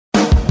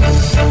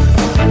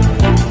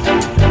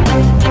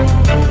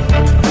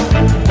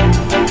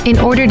In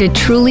order to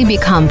truly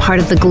become part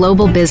of the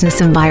global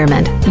business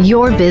environment,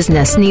 your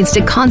business needs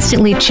to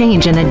constantly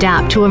change and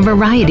adapt to a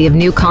variety of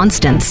new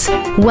constants.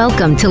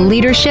 Welcome to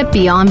Leadership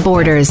Beyond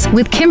Borders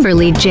with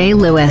Kimberly J.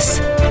 Lewis.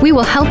 We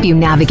will help you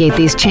navigate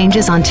these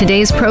changes on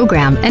today's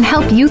program and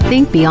help you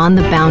think beyond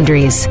the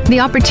boundaries. The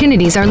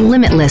opportunities are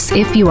limitless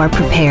if you are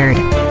prepared.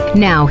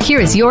 Now, here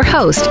is your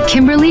host,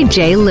 Kimberly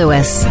J.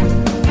 Lewis.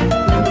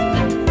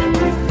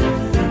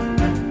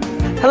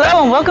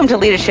 Hello and welcome to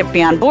Leadership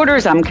Beyond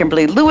Borders. I'm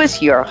Kimberly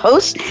Lewis, your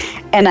host,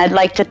 and I'd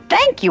like to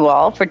thank you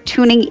all for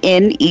tuning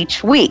in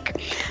each week.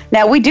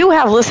 Now, we do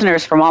have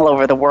listeners from all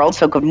over the world,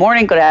 so good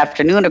morning, good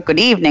afternoon, or good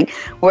evening,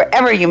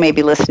 wherever you may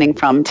be listening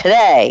from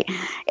today.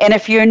 And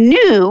if you're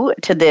new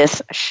to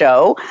this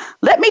show,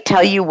 let me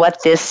tell you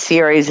what this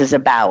series is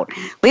about.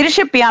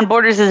 Leadership Beyond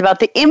Borders is about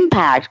the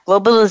impact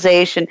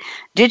globalization,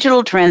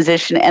 digital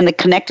transition, and the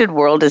connected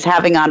world is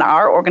having on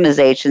our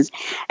organizations,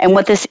 and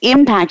what this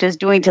impact is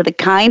doing to the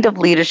kind of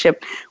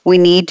leadership we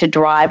need to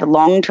drive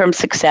long-term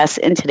success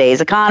in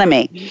today's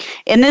economy.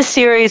 In this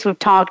series, we've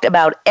talked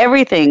about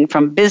everything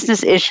from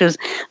business issues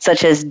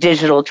such as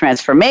digital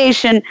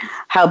transformation,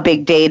 how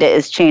big data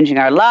is changing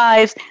our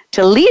lives,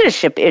 to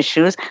leadership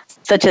issues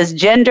such as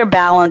gender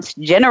balance,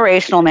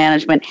 generational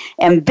management,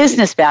 and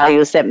business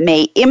values that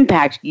may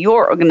impact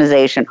your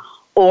organization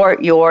or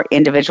your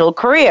individual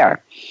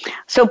career.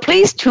 So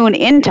please tune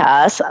in to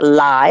us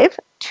live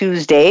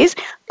Tuesdays,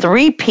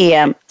 3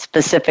 p.m.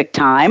 Pacific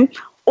time,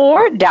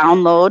 or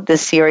download the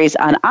series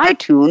on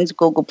iTunes,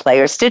 Google Play,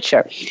 or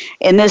Stitcher.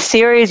 In this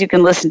series, you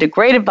can listen to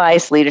great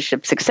advice,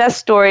 leadership success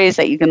stories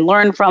that you can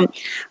learn from,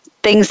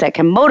 things that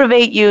can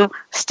motivate you,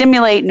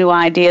 stimulate new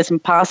ideas,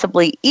 and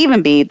possibly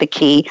even be the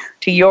key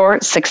to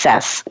your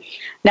success.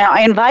 Now,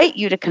 I invite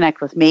you to connect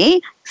with me.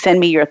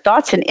 Send me your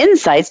thoughts and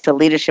insights to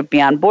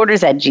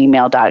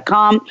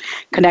leadershipbeyondborders@gmail.com.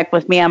 Connect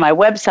with me on my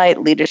website,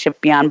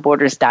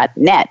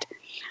 leadershipbeyondborders.net.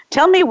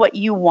 Tell me what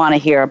you want to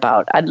hear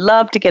about. I'd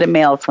love to get a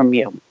mail from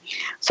you.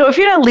 So if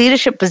you're in a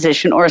leadership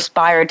position or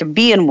aspire to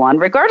be in one,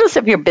 regardless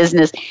if your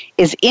business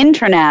is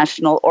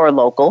international or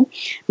local,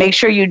 make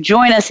sure you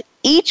join us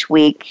each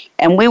week,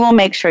 and we will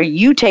make sure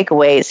you take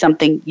away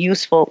something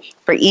useful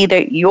for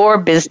either your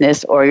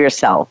business or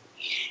yourself.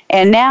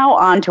 And now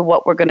on to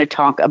what we're going to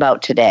talk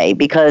about today,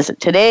 because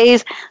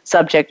today's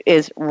subject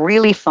is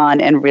really fun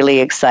and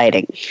really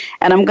exciting.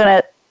 And I'm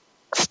going to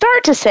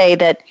start to say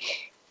that,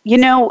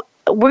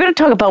 we're going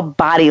to talk about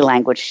body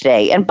language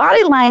today. And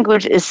body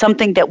language is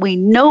something that we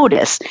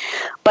notice.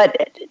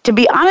 But to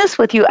be honest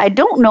with you, I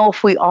don't know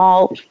if we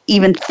all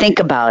even think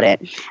about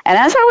it. And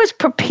as I was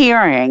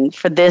preparing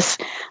for this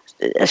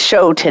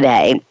show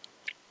today,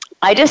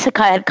 I just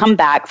had come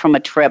back from a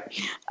trip,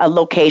 a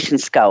location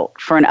scout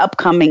for an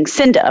upcoming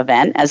Cinda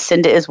event, as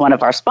Cinda is one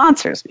of our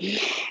sponsors.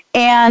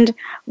 And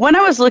when I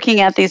was looking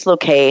at these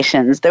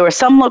locations, there were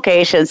some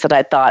locations that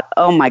I thought,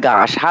 oh my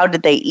gosh, how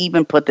did they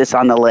even put this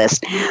on the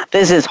list?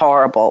 This is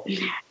horrible.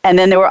 And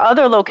then there were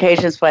other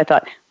locations where I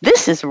thought,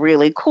 this is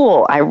really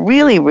cool. I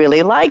really,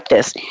 really like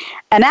this.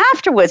 And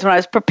afterwards, when I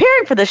was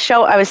preparing for the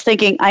show, I was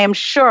thinking, I am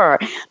sure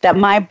that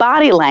my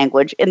body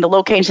language in the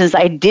locations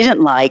I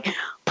didn't like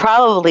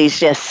probably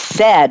just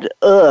said,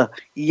 ugh,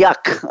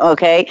 yuck,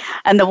 okay?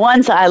 And the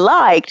ones I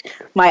liked,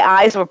 my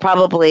eyes were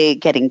probably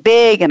getting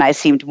big and I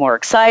seemed more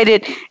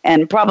excited,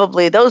 and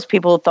probably those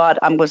people thought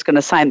I was going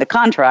to sign the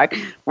contract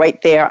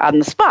right there on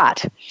the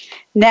spot.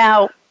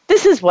 Now,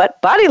 this is what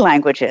body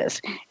language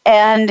is.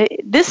 And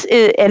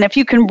if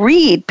you can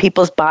read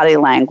people's body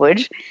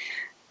language,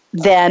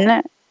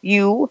 then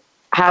you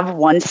have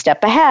one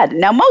step ahead.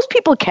 Now, most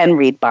people can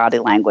read body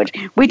language.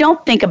 We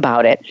don't think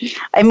about it.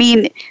 I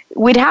mean,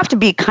 we'd have to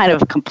be kind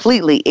of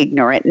completely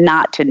ignorant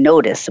not to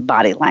notice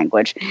body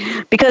language,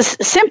 because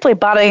simply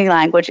body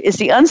language is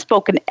the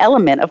unspoken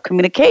element of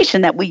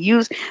communication that we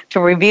use to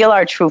reveal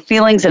our true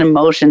feelings and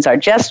emotions. Our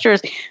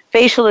gestures,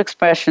 facial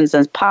expressions,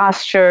 and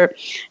posture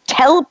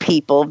tell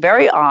people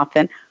very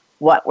often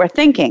what we're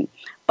thinking.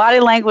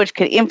 Body language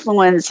could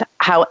influence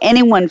how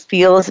anyone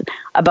feels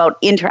about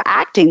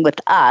interacting with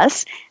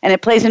us, and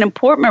it plays an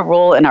important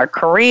role in our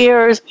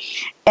careers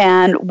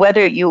and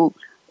whether you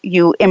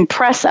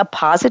impress a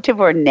positive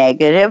or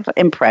negative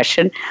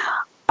impression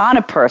on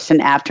a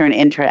person after an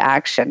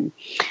interaction.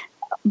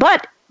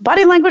 But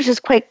body language is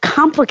quite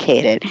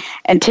complicated,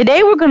 and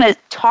today we're going to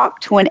talk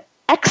to an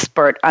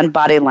expert on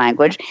body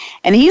language,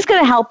 and he's going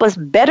to help us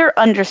better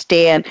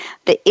understand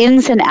the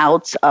ins and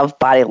outs of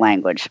body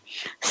language.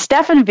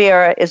 Stefan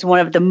Vera is one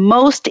of the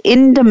most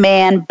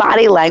in-demand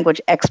body language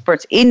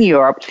experts in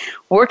Europe,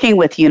 working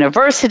with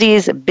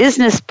universities,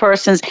 business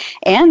persons,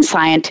 and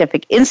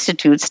scientific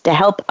institutes to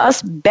help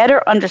us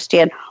better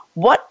understand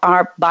what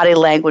our body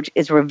language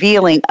is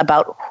revealing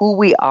about who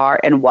we are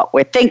and what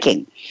we're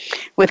thinking.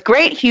 With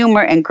great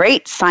humor and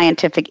great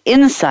scientific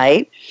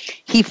insight,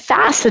 he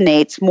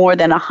fascinates more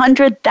than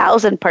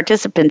 100,000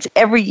 participants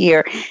every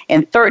year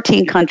in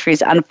 13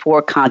 countries on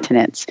 4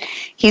 continents.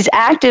 He's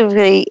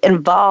actively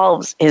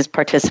involves his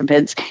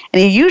participants,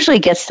 and he usually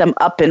gets them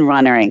up and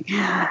running.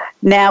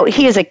 Now,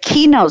 he is a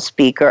keynote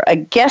speaker, a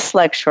guest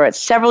lecturer at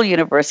several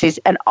universities,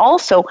 and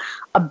also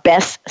a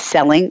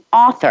best-selling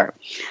author.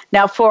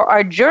 Now, for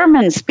our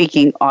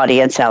German-speaking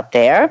audience out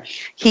there,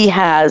 he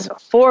has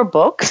 4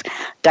 books,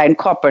 Dein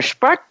Körper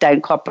sprach,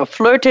 Dein Körper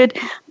flirtet,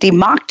 Die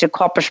Macht der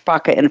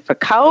Körpersprache in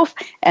Verkauf,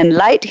 and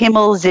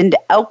Leithimmel sind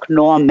auch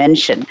nur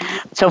Menschen.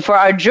 So for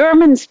our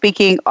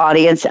German-speaking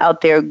audience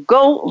out there,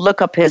 go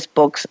look up his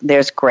books.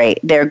 They're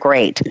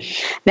great.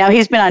 Now,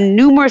 he's been on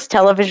numerous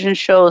television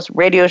shows,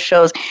 radio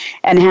shows,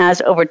 and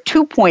has over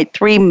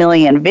 2.3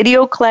 million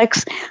video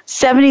clicks,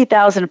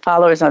 70,000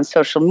 followers on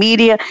social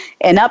media,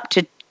 and up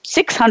to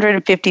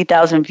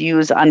 650,000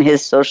 views on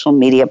his social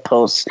media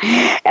posts.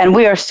 And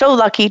we are so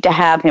lucky to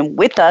have him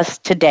with us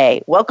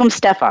today. Welcome,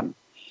 Stefan.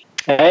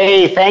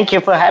 Hey, thank you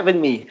for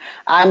having me.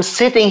 I'm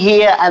sitting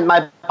here and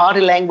my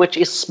body language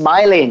is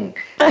smiling.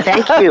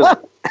 Thank you.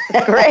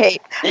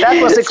 Great.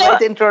 That was a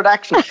great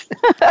introduction.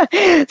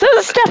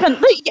 So, Stefan,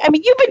 I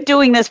mean, you've been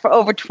doing this for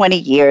over 20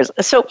 years.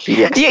 So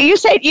yes.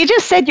 you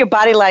just said your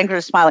body language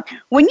is smiling.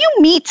 When you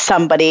meet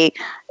somebody,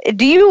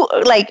 do you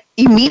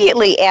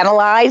immediately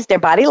analyze their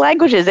body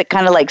language? Is it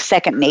kind of like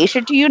second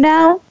nature to you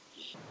now?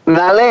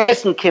 Now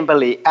listen,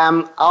 Kimberly,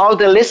 all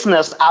the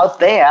listeners out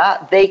there,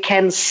 they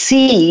can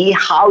see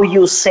how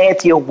you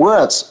said your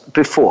words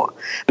before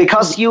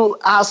because you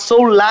are so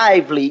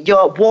lively.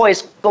 Your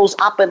voice goes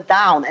up and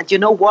down. And you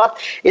know what?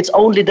 It's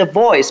only the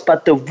voice,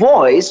 but the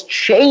voice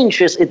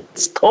changes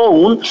its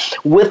tone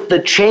with the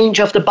change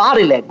of the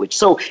body language.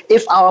 So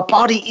if our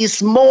body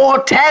is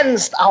more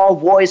tensed, our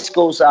voice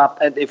goes up.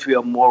 And if we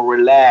are more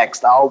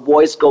relaxed, our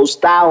voice goes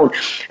down.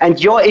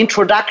 And your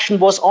introduction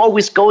was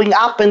always going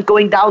up and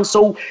going down.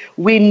 So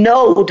we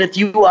know that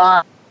you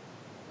are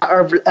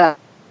a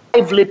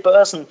lively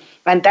person,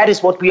 and that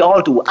is what we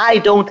all do. I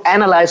don't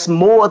analyze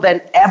more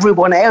than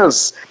everyone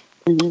else.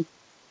 Mm-hmm.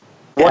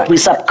 What we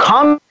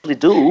subconsciously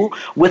do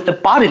with the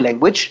body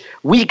language,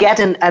 we get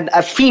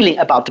a feeling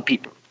about the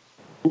people.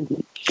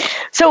 Mm-hmm.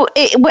 So,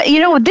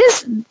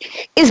 this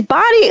is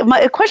body.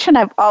 A question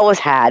I've always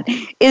had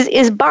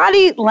is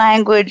body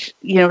language,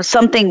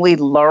 something we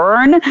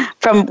learn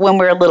from when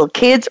we're little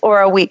kids,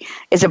 or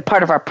is it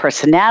part of our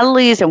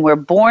personalities and we're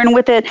born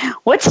with it?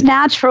 What's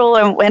natural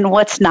and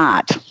what's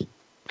not?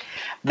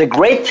 The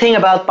great thing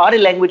about body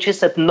language is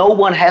that no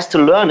one has to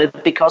learn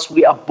it because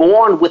we are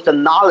born with the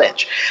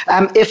knowledge.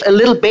 If a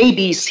little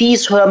baby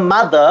sees her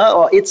mother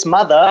or its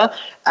mother,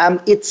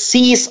 it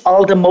sees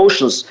all the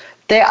motions.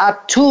 There are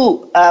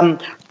two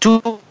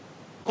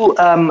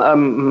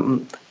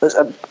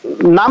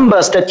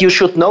numbers that you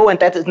should know, and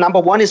that is number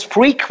one is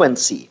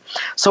frequency.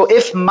 So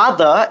if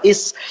mother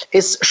is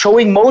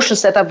showing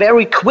motions that are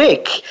very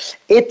quick,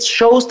 it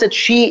shows that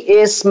she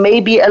is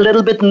maybe a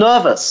little bit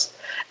nervous,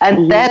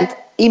 and that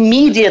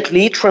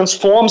immediately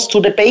transforms to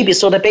the baby.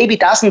 So the baby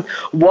doesn't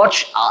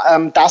watch,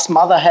 does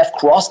mother have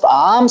crossed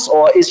arms,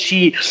 or is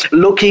she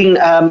looking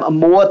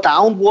more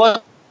downward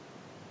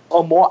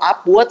or more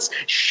upwards?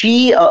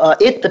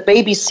 The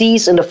baby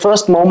sees in the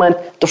first moment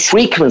the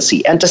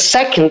frequency. And the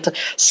second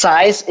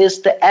size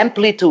is the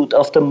amplitude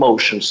of the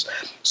motions.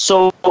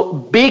 So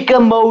bigger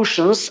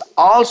motions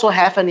also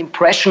have an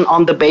impression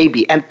on the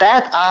baby. And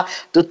that are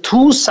the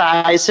two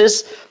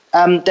sizes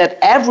that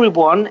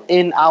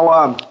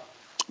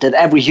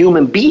every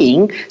human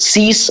being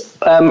sees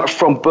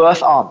from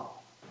birth on.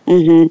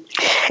 Mm-hmm.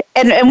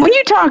 And when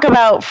you talk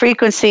about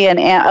frequency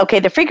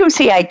the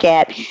frequency I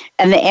get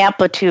and the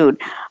amplitude,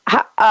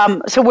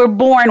 so we're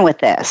born with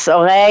this,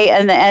 okay,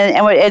 and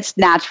it's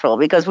natural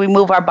because we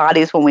move our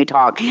bodies when we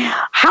talk.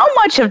 How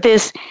much of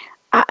this?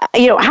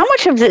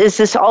 Is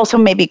this also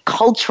maybe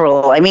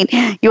cultural? I mean,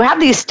 you have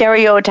these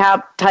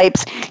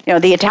stereotypes.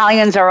 The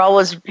Italians are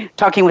always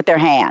talking with their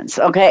hands.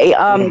 Okay,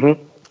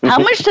 how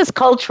much does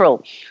culture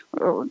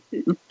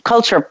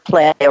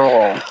play a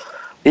role?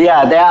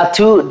 Yeah, there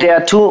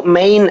are two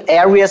main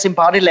areas in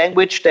body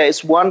language. There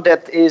is one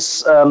that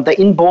is the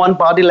inborn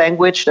body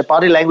language, the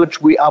body language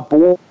we are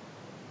born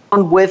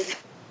with.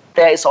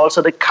 There is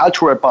also the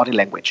cultural body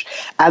language.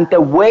 And the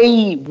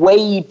way,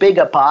 way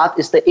bigger part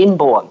is the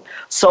inborn.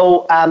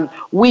 So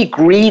we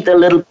greet a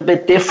little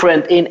bit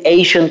different in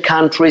Asian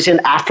countries, in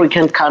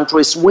African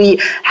countries. We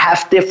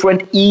have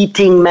different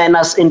eating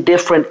manners in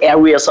different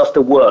areas of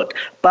the world.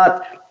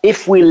 But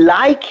if we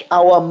like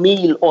our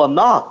meal or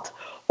not,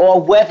 or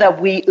whether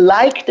we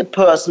like the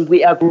person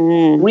we are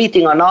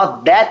greeting or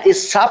not, that is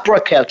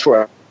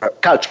supracultural.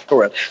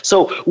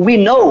 So we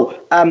know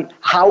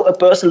how a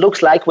person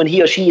looks like when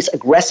he or she is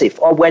aggressive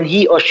or when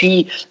he or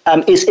she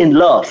is in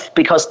love,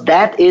 because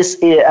that is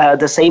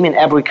the same in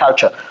every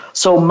culture.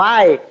 So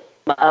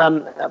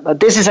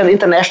this is an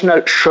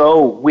international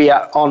show we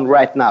are on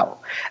right now,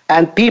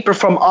 and people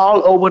from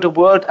all over the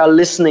world are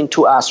listening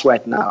to us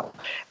right now.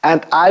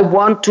 And I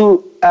want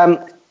to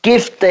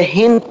give the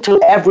hint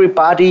to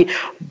everybody: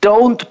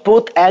 don't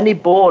put any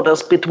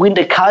borders between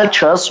the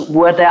cultures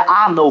where there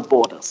are no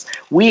borders.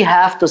 We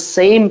have the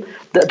same,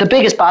 the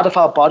biggest part of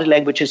our body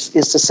language is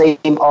the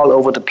same all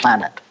over the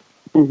planet.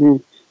 Mm-hmm.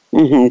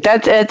 Mm-hmm.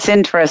 That's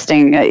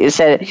interesting. You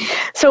said it.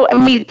 So, I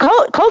mean,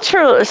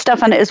 cultural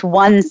stuff on it is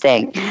one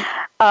thing.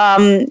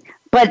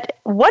 But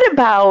what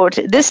about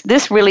this?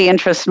 This really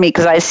interests me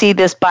because I see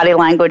this body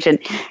language,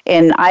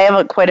 and I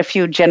have quite a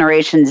few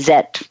Generation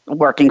Z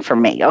working for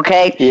me.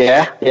 Okay.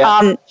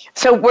 Yeah.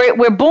 So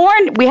we're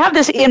born. We have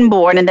this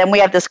inborn, and then we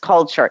have this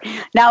culture.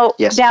 Now,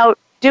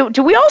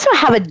 Do we also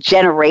have a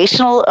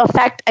generational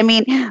effect? I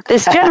mean,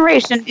 this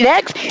Generation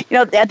X,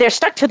 they're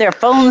stuck to their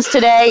phones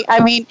today.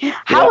 I mean,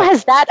 how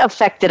has that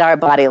affected our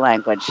body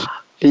language?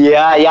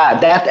 Yeah.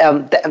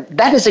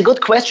 That is a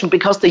good question,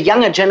 because the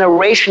younger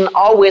generation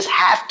always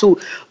have to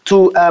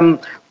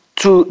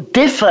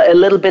differ a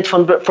little bit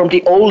from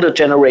the older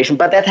generation.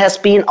 But that has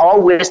been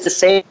always the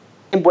same.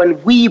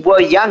 When we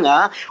were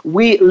younger,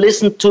 we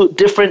listened to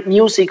different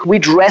music. We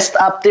dressed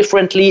up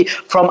differently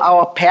from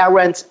our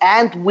parents,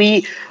 and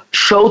we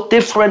showed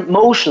different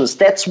motions.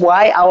 That's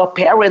why our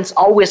parents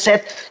always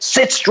said,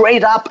 sit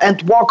straight up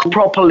and walk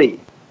properly.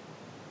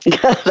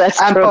 That's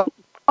true.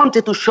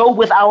 Wanted to show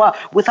with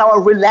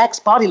our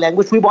relaxed body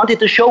language, we wanted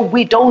to show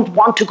we don't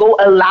want to go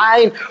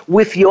align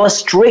with your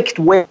strict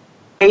way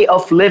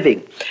of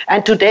living.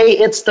 And today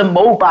it's the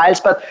mobiles,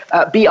 but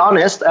be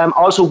honest,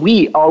 also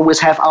we always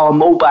have our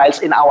mobiles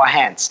in our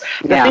hands.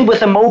 The thing with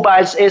the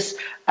mobiles is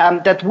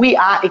that we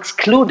are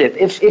excluded.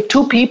 If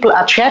two people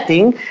are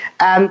chatting,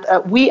 and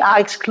we are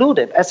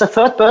excluded as a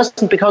third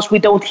person, because we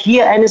don't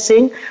hear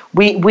anything,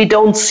 we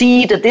don't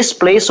see the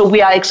display, so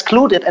we are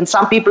excluded. And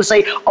some people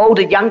say, oh,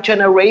 the young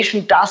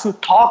generation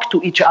doesn't talk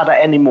to each other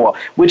anymore,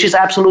 which is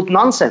absolute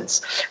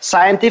nonsense.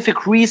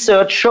 Scientific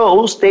research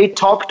shows they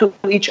talk to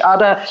each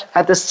other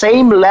at the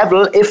same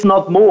level, if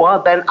not more,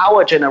 than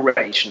our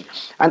generation.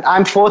 And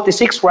I'm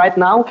 46 right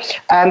now,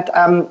 and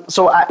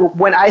so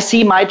when I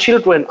see my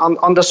children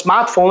on the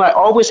smartphone, I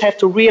always have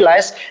to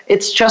realize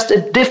it's just a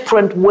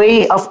different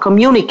way of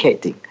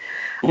communicating.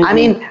 Mm-hmm. I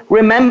mean,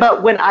 remember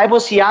when I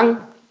was young,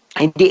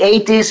 in the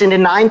 80s, in the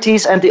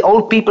 90s, and the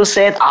old people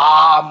said,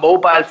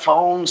 mobile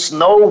phones,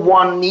 no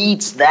one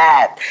needs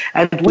that.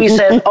 And we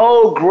said,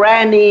 oh,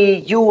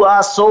 Granny, you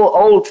are so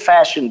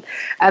old-fashioned.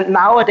 And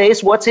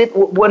nowadays, what's it?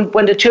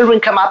 When the children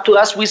come up to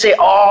us, we say,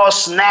 oh,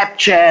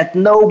 Snapchat,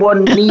 no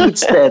one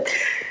needs that.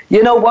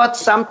 You know what?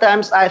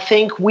 Sometimes I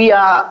think we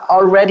are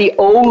already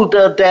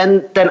older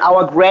than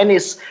our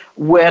grannies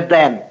were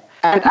then.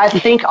 And I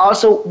think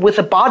also with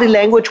the body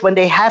language, when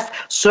they have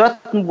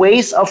certain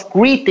ways of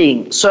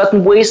greeting,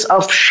 certain ways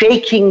of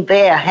shaking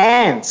their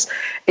hands,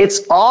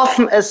 it's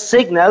often a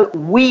signal,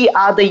 we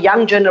are the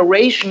young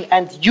generation,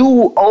 and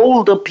you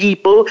older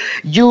people,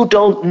 you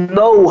don't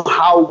know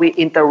how we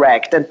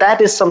interact. And that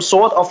is some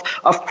sort of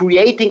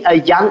creating a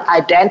young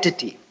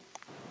identity.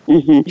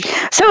 Mm-hmm.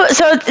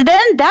 So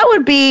then that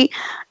would be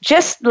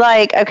just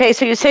like, okay,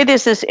 so you say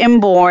there's this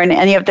inborn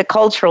and you have the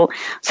cultural,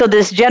 so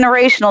this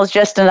generational is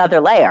just another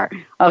layer,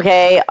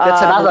 okay?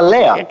 That's another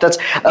layer.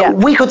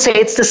 We could say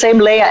it's the same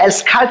layer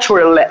as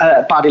cultural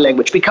body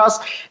language, because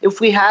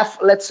if we have,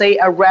 let's say,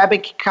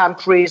 Arabic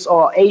countries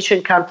or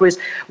Asian countries,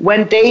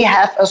 when they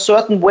have a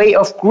certain way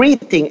of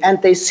greeting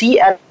and they see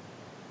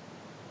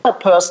another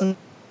person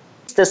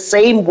the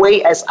same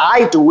way as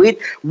I do it,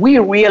 we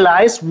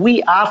realize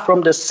we are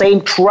from the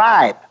same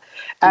tribe.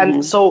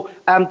 And so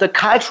the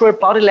cultural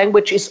body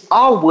language is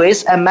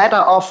always a matter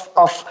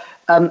of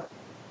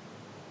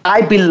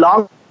I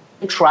belong to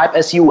the tribe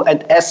as you,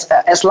 and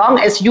as long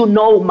as you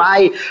know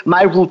my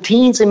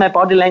routines in my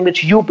body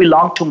language, you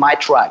belong to my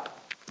tribe.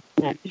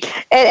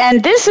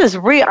 And this is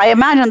I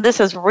imagine this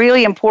is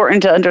really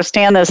important to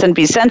understand this and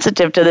be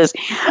sensitive to this,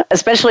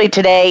 especially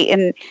today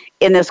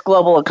in this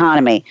global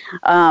economy,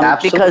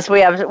 because we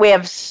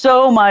have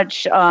so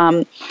much,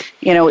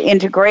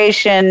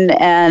 integration,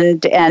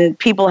 and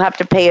people have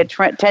to pay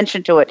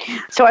attention to it.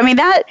 So I mean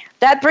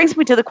that brings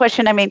me to the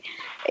question. I mean,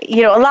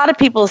 a lot of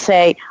people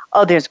say,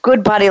 oh, there's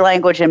good body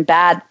language and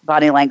bad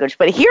body language.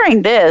 But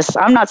hearing this,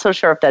 I'm not so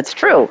sure if that's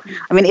true.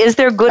 I mean, is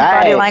there good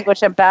body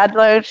language and bad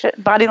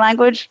body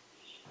language?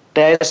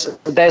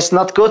 There's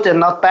not good and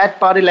not bad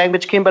body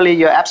language, Kimberly.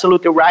 You're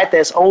absolutely right.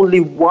 There's only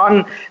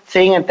one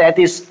thing, and that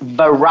is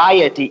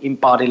variety in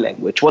body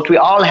language. What we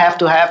all have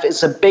to have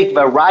is a big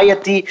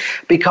variety,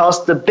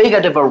 because the bigger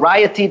the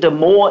variety, the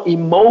more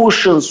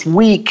emotions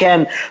we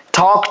can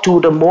talk to,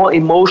 the more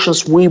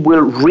emotions we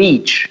will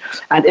reach.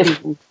 And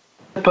if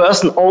the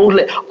person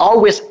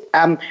always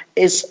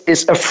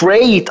is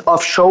afraid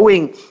of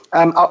showing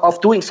of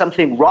doing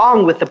something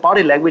wrong with the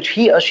body language,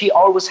 he or she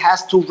always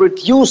has to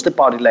reduce the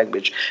body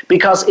language,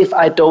 because if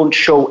I don't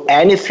show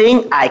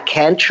anything, I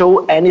can't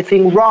show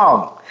anything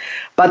wrong.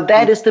 But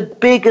that is the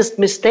biggest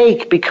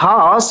mistake,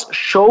 because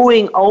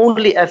showing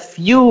only a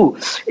few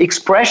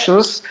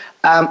expressions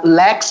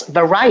lacks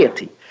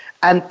variety.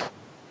 And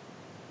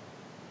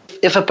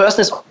if a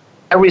person is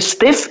very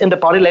stiff in the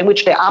body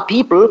language, there are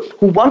people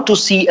who want to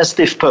see a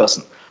stiff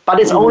person. But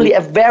it's only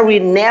a very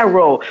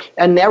narrow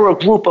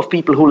group of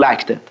people who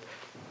like that.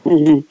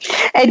 Mm-hmm.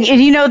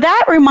 And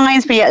that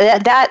reminds me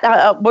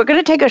that we're going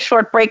to take a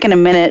short break in a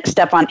minute,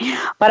 Stefan.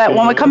 But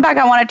when we come back,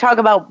 I want to talk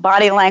about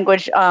body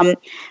language,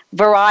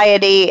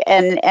 variety,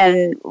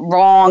 and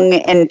wrong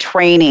and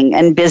training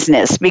and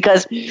business.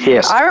 Because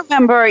I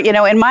remember,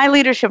 in my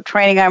leadership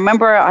training, I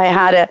remember I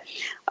had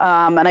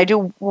and I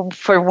do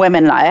for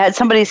women, I had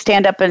somebody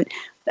stand up and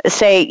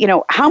say,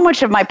 how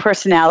much of my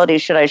personality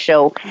should I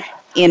show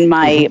in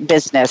my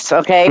business,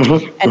 okay?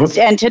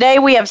 And today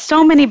we have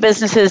so many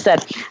businesses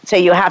that say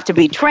you have to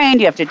be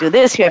trained, you have to do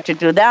this, you have to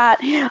do that.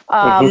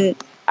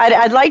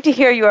 I'd like to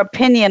hear your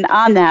opinion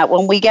on that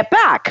when we get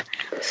back.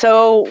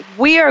 So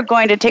we are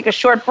going to take a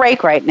short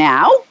break right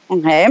now,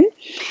 okay?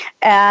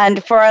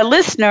 And for our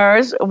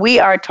listeners, we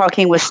are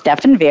talking with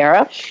Stefan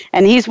Vera,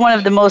 and he's one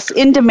of the most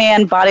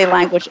in-demand body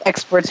language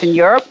experts in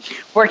Europe,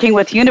 working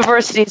with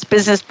universities,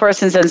 business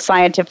persons, and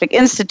scientific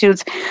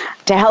institutes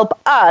to help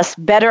us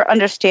better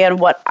understand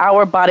what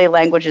our body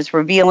language is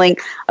revealing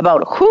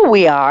about who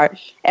we are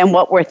and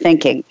what we're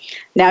thinking.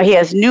 Now, he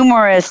has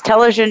numerous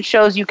television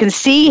shows. You can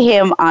see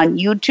him on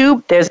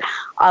YouTube. There's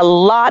a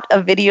lot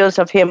of videos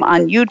of him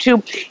on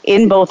YouTube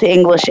in both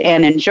English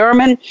and in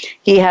German.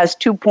 He has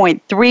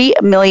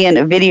 2.3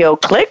 million video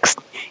clicks.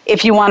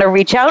 If you want to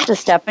reach out to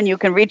Stefan, you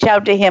can reach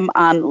out to him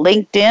on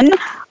LinkedIn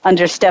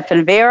under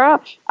Stefan Vera,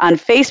 on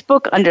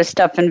Facebook under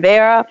Stefan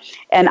Vera,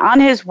 and on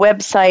his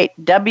website,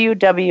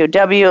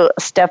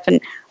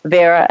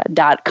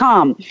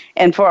 www.stefanvera.com.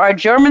 And for our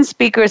German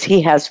speakers,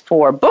 he has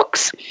 4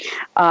 books,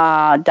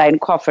 Dein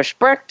Koffer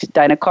spricht,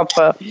 Deine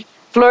Koffer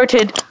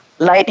flirted,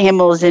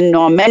 Leithimmel sind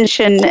nur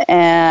Menschen,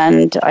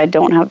 and I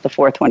don't have the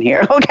 4th one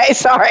here. Okay,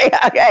 sorry.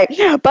 Okay,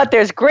 but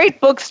there's great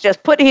books.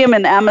 Just put him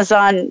in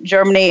Amazon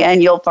Germany,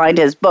 and you'll find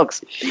his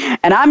books.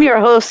 And I'm your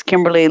host,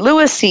 Kimberly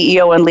Lewis,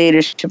 CEO and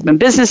leadership and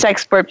business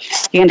expert.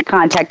 You can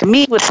contact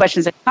me with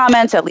questions and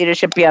comments at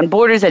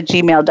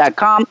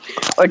leadershipbeyondborders@gmail.com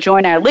or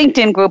join our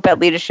LinkedIn group at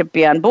Leadership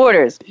Beyond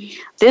Borders.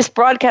 This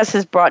broadcast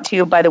is brought to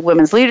you by the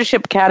Women's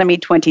Leadership Academy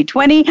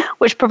 2020,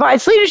 which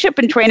provides leadership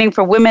and training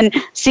for women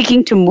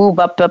seeking to move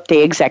up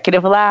the executive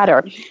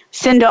ladder.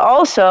 Cinda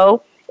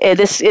also,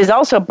 this is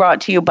also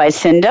brought to you by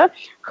Cinda,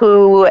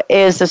 who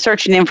is the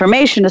Search and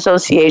Information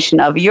Association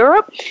of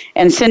Europe.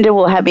 And Cinda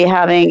will be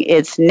having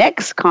its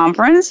next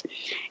conference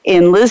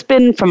in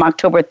Lisbon from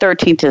October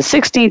 13th to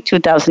 16th,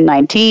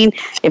 2019.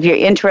 If you're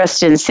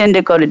interested in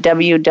Cinda, go to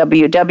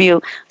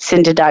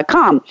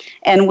www.cinda.com.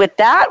 And with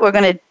that, we're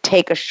going to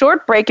take a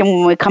short break. And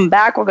when we come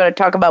back, we're going to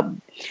talk about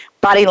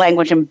body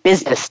language and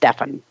business,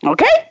 Stefan.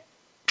 Okay?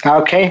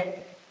 Okay.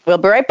 We'll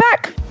be right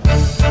back.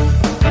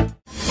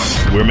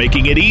 We're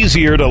making it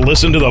easier to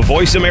listen to the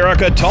Voice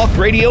America Talk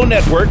Radio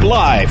Network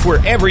live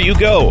wherever you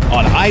go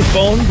on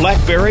iPhone,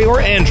 BlackBerry, or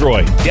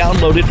Android.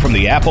 Download it from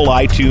the Apple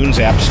iTunes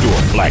App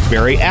Store,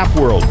 BlackBerry App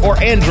World, or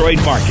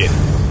Android Market.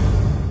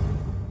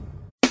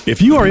 If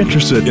you are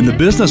interested in the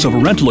business of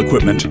rental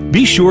equipment,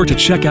 be sure to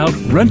check out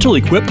Rental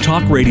Equip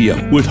Talk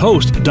Radio with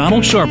host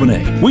Donald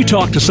Charbonnet. We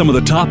talk to some of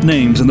the top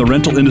names in the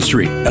rental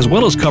industry, as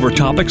well as cover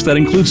topics that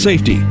include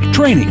safety,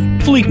 training,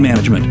 fleet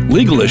management,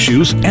 legal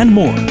issues, and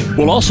more.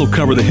 We'll also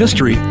cover the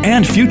history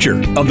and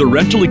future of the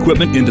rental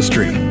equipment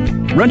industry.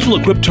 Rental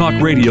Equip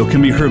Talk Radio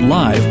can be heard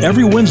live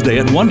every Wednesday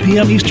at 1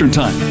 p.m. Eastern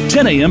Time,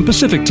 10 a.m.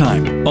 Pacific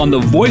Time on the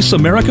Voice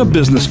America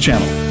Business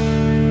Channel.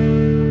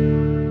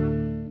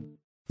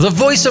 The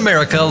Voice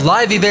America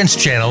Live Events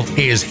channel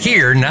is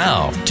here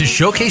now to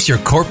showcase your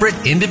corporate,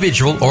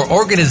 individual, or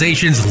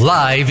organization's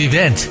live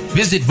event.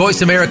 Visit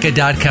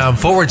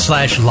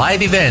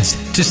voiceamerica.com/live events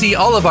to see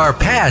all of our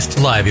past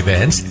live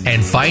events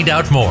and find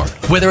out more.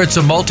 Whether it's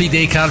a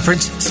multi-day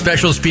conference,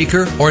 special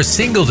speaker, or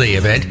single-day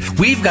event,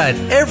 we've got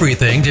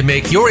everything to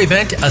make your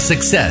event a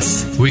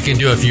success. We can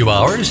do a few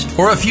hours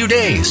or a few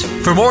days.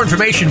 For more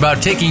information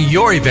about taking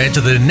your event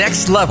to the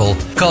next level,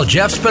 call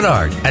Jeff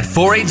Spinard at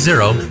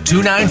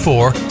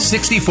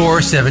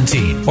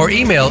 480-294-6417 or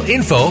email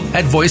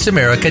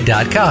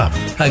info@voiceamerica.com.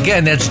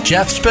 Again, that's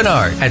Jeff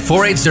Spinard at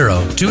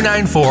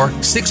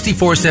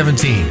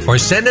 480-294-6417 or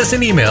send us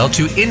an email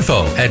to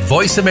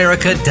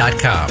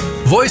info@voiceamerica.com.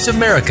 Voice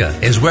America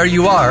is where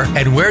you are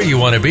and where you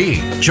want to be.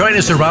 Join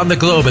us around the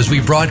globe as we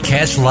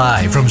broadcast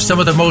live from some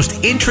of the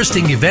most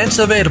interesting events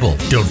available.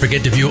 Don't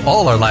forget to view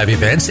all our live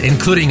events,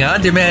 including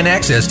on-demand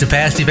access to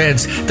past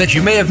events that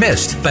you may have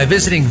missed by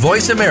visiting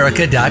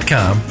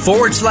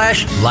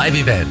voiceamerica.com/live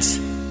events.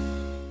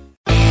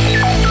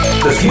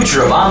 The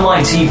future of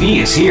online TV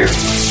is here.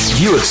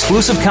 View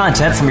exclusive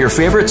content from your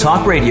favorite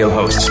talk radio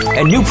hosts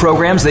and new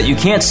programs that you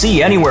can't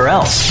see anywhere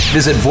else.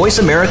 Visit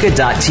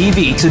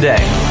voiceamerica.tv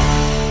today.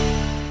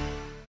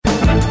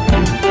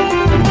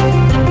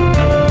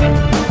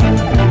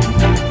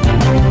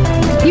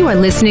 You are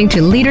listening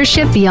to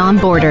Leadership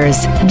Beyond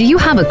Borders. Do you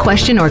have a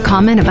question or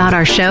comment about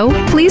our show?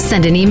 Please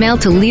send an email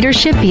to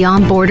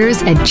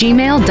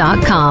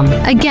leadershipbeyondborders@gmail.com.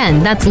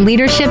 Again, that's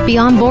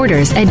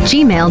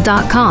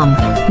leadershipbeyondborders@gmail.com.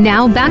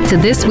 Now back to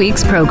this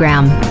week's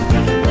program.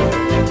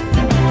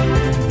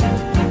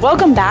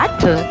 Welcome back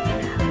to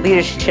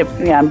Leadership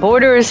Beyond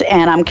Borders,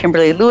 and I'm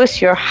Kimberly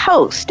Lewis, your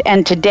host.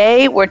 And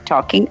today we're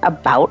talking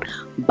about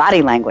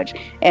body language.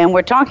 And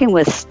we're talking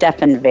with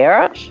Stefan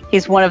Vera.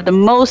 He's one of the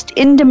most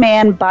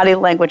in-demand body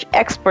language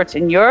experts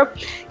in Europe.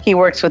 He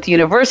works with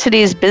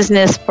universities,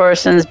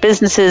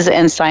 businesses,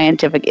 and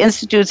scientific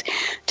institutes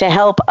to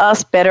help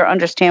us better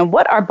understand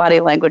what our body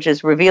language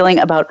is revealing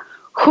about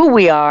who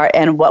we are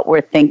and what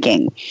we're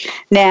thinking.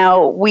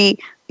 Now,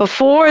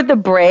 before the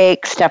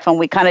break, Stefan,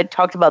 we kind of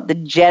talked about the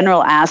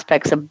general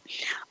aspects of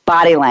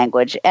body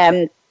language,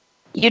 and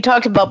you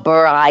talked about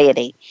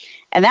variety.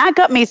 And that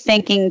got me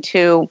thinking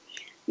too,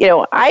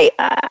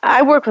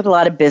 I work with a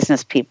lot of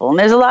business people, and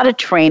there's a lot of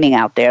training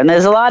out there, and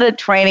there's a lot of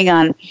training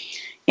on,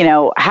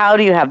 how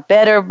do you have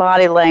better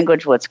body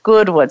language, what's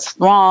good, what's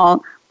wrong,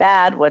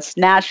 bad, what's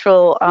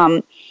natural.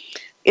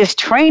 Is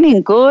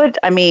training good?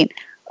 I mean,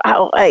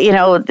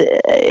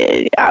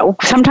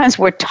 sometimes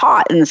we're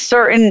taught in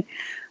certain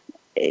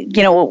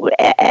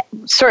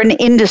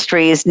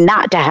industries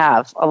not to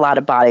have a lot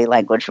of body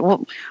language.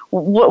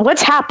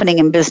 What's happening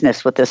in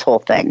business with this whole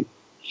thing?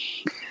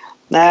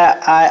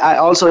 I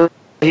also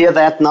hear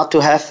that not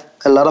to have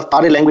a lot of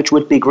body language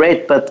would be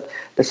great, but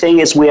the thing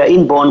is we are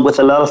inborn with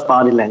a lot of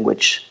body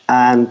language.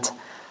 And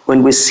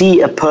when we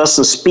see a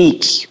person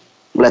speak,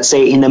 let's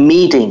say in a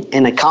meeting,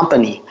 in a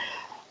company,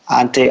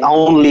 and the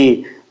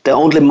only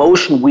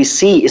motion we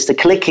see is the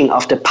clicking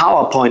of the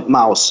PowerPoint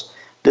mouse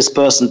this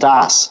person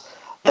does,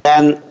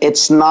 then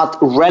it's not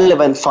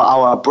relevant for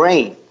our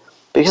brain,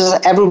 because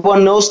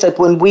everyone knows that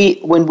when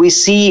we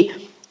see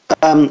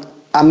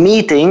a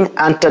meeting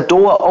and the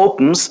door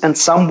opens and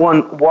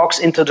someone walks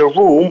into the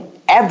room,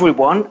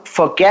 everyone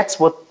forgets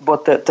what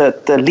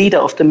the leader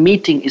of the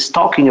meeting is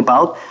talking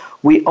about.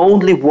 We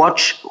only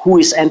watch who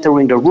is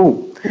entering the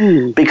room.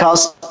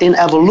 Because in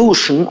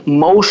evolution,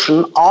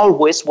 motion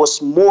always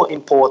was more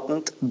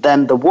important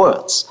than the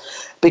words.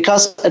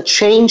 Because a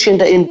change in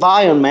the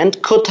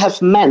environment could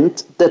have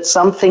meant that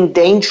something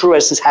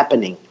dangerous is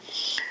happening.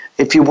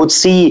 If you would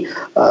see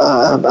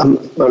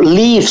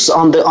leaves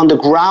on the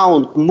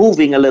ground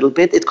moving a little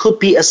bit, it could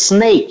be a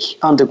snake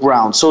on the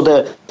ground. So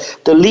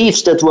the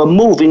leaves that were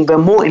moving were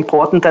more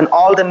important than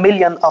all the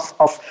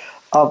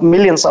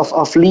millions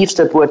of leaves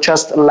that were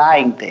just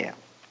lying there.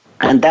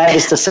 And that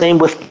is the same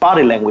with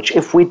body language.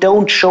 If we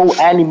don't show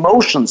any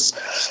emotions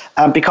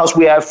because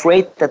we are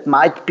afraid that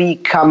might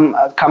come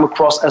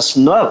across as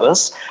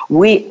nervous,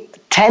 we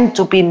tend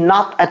to be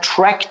not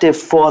attractive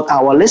for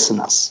our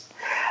listeners.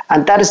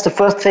 And that is the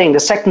first thing. The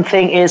second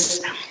thing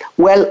is,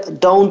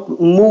 don't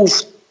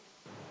move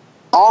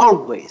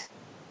always.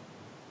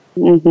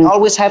 Mm-hmm.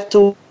 Always have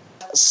to.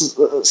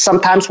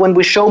 Sometimes when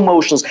we show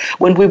motions,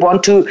 when we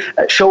want to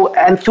show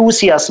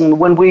enthusiasm,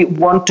 when we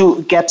want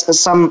to get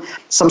some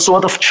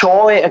sort of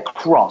joy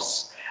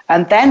across,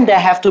 and then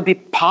there have to be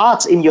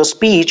parts in your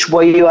speech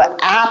where you are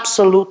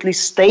absolutely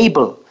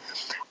stable.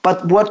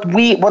 But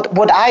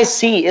what I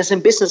see is in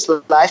business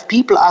life,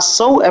 people are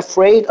so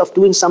afraid of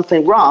doing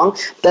something wrong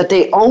that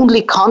they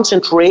only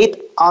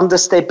concentrate on the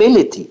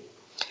stability.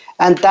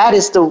 And that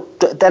is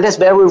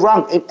very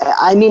wrong.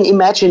 I mean,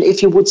 imagine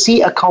if you would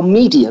see a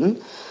comedian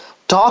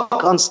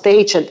talk on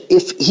stage, and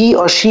if he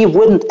or she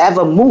wouldn't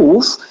ever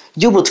move,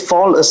 you would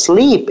fall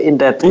asleep in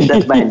that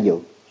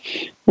venue.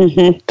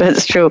 Mm-hmm.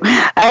 That's true.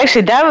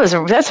 Actually,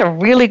 that's a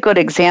really good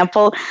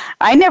example.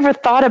 I never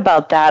thought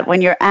about that.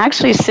 When you're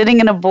actually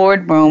sitting in a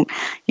boardroom,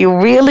 you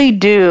really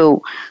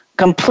do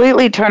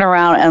completely turn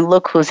around and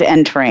look who's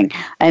entering,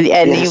 and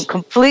yes. you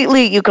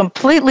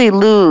completely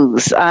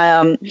lose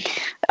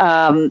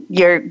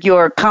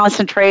your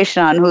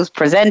concentration on who's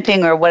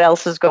presenting or what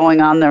else is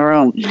going on in the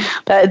room.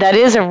 That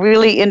is a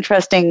really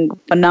interesting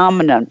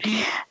phenomenon.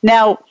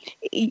 Now,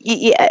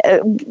 in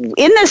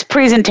this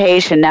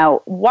presentation,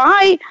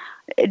 why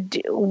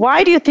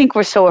do you think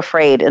we're so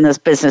afraid in this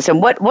business,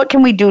 and what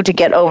can we do to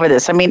get over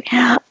this? I mean,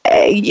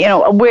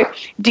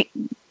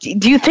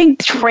 do you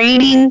think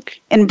training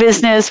in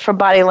business for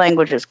body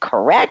language is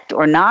correct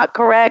or not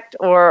correct?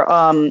 Or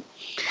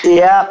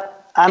yeah,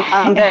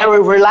 I'm very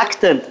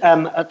reluctant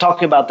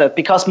talking about that,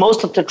 because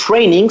most of the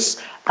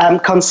trainings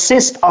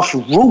consist of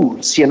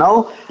rules,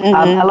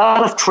 Mm-hmm. A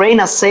lot of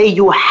trainers say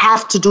you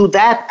have to do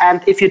that,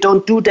 and if you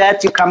don't do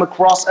that, you come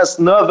across as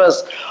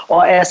nervous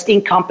or as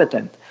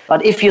incompetent.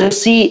 But if you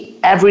see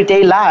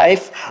everyday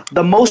life,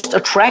 the most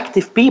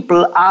attractive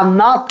people are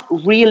not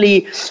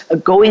really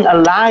going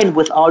aligned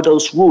with all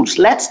those rules.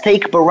 Let's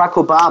take Barack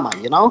Obama,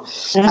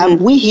 Mm-hmm. And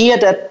we hear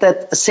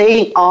that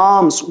saying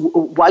arms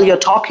while you're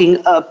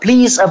talking,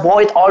 please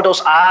avoid all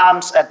those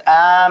arms and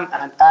arm.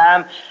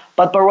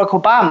 But Barack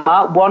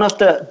Obama, one of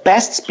the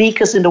best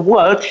speakers in the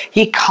world,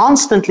 he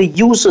constantly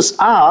uses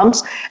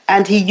arms,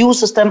 and he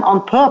uses them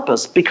on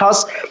purpose,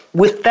 because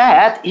with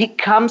that, he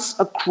comes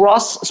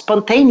across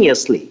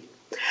spontaneously.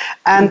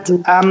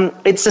 And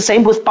it's the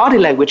same with body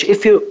language.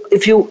 If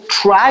you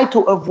try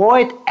to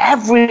avoid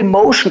every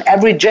motion,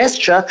 every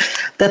gesture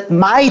that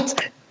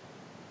might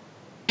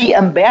be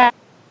embarrassing,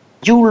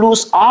 you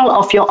lose all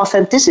of your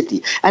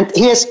authenticity. And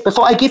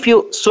before I give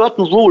you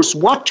certain rules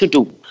what to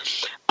do,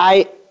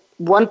 I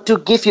want to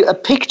give you a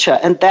picture,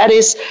 and that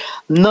is,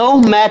 no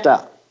matter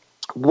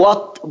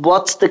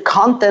what's the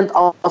content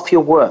of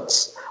your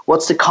words,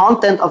 what's the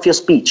content of your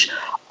speech,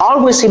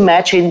 always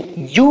imagine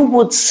you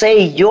would say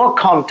your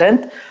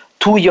content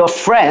to your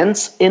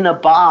friends in a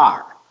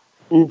bar.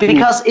 Mm-hmm.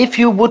 Because if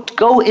you would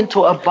go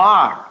into a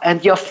bar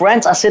and your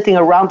friends are sitting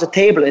around the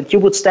table and you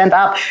would stand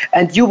up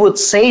and you would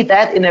say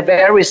that in a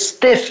very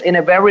stiff, in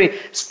a very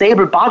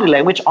stable body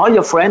language, all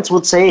your friends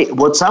would say,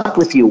 "What's up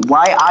with you?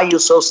 Why are you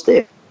so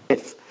stiff?"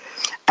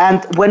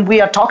 And when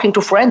we are talking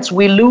to friends,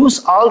 we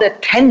lose all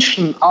that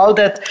tension, all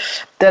that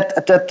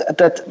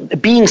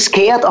being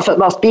scared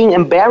of being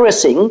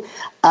embarrassing,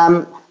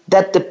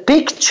 that the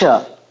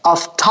picture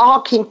of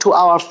talking to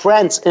our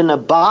friends in a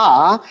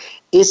bar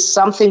is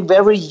something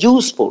very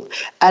useful.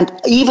 And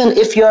even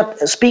if you're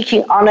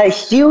speaking on a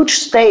huge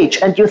stage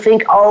and you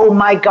think, oh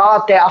my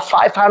God, there are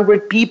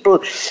 500 people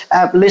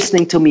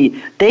listening to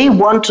me, they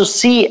want to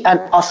see an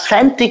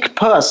authentic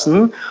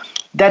person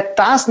that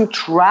doesn't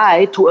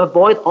try to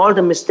avoid all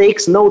the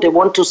mistakes. No, they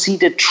want to see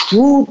the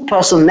true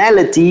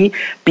personality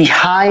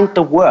behind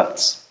the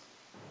words.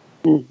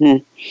 Mm-hmm.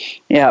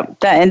 Yeah,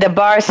 in the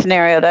bar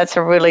scenario, that's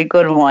a really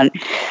good one.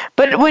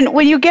 But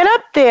when you get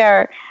up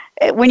there,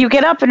 when you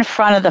get up in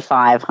front of the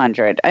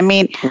 500, I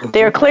mean,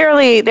 there are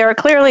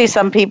clearly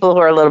some people who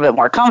are a little bit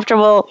more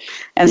comfortable,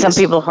 and some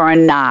people who are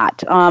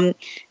not.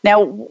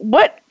 Now,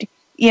 what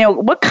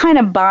kind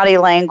of body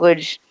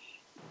language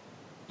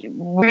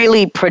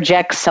really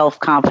projects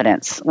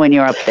self-confidence when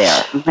you're up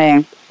there?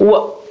 Okay.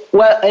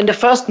 Well, in the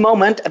first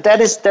moment,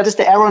 that is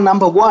the error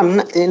number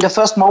one. In the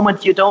first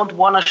moment, you don't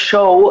want to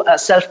show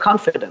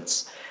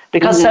self-confidence.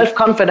 Because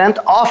self-confidence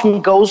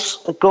often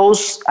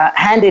goes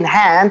hand in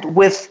hand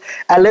with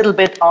a little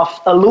bit of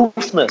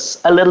aloofness,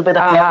 a little bit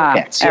of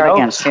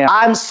arrogance. Yeah.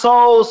 I'm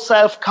so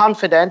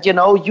self-confident,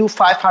 you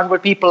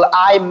 500 people,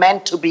 I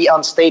meant to be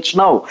on stage.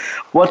 No,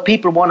 what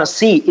people want to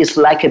see is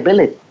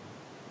likability.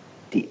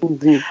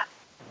 Mm-hmm.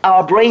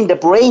 Our brain, the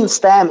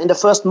brainstem in the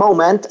first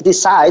moment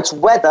decides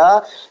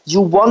whether you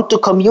want to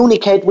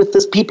communicate with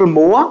these people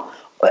more.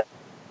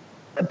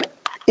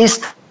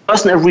 Is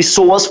person a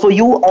resource for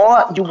you,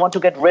 or you want to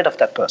get rid of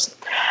that person?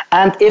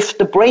 And if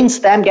the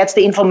brainstem gets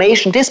the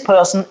information, this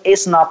person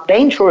is not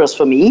dangerous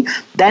for me,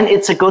 then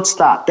it's a good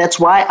start. That's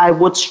why I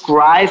would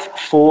strive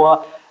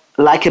for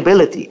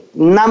likability.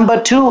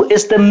 Number two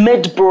is the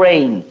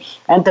midbrain.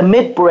 And the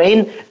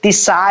midbrain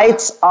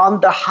decides on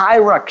the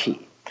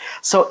hierarchy.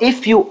 So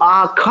if you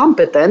are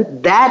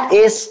competent, that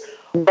is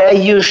where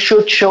you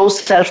should show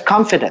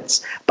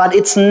self-confidence. But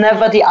it's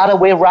never the other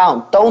way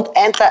around. Don't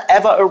enter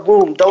ever a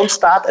room. Don't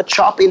start a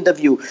job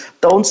interview.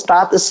 Don't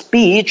start a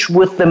speech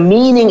with the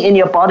meaning in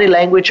your body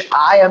language,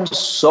 I am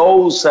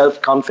so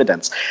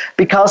self-confident.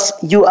 Because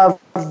you are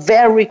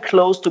very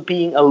close to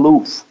being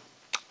aloof.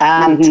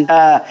 And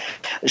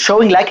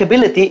showing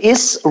likability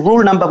is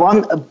rule number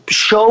one.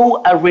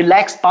 Show a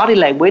relaxed body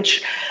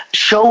language.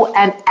 Show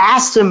an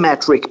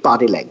asymmetric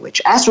body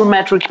language.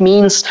 Asymmetric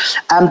means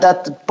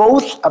that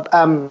both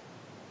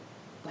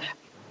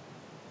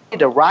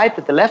the right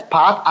and the left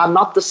part are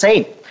not the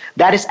same.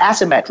 That is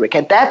asymmetric.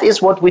 And that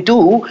is what we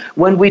do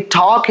when we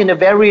talk in a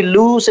very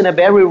loose, in a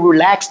very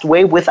relaxed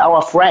way with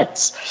our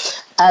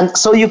friends. And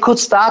so you could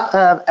start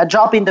a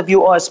job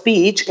interview or a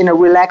speech in a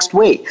relaxed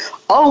way.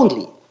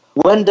 Only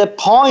when the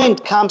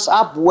point comes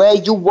up where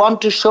you want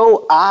to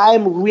show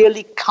I'm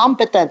really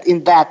competent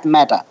in that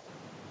matter,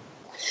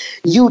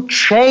 you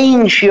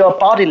change your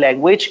body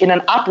language in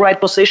an upright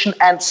position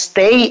and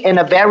stay in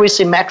a very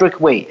symmetric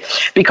way.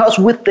 Because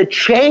with the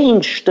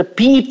change, the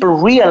people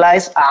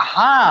realize,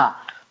 aha,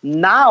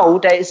 now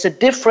there is a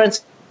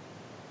difference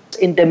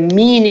in the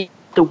meaning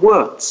of the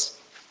words.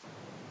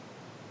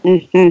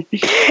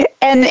 Mm-hmm.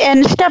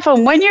 And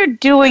Stefan, when you're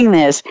doing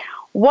this,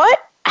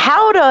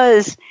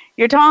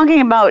 you're talking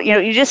about,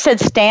 you just said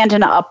stand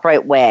in an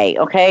upright way,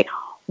 okay?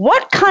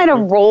 What kind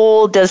of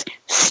role does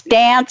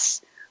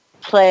stance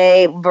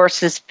play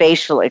versus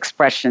facial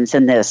expressions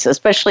in this,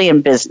 especially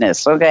in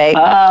business, okay?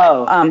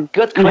 Oh,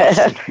 good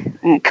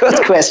question.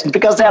 Good question,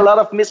 because there are a lot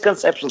of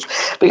misconceptions.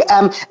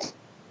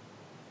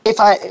 If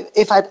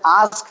I'd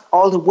ask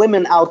all the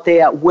women out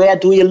there, where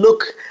do you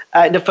look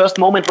in the first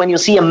moment when you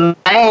see a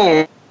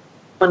man?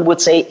 One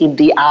would say in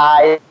the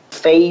eye,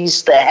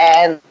 face, the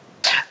hand,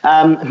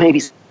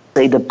 maybe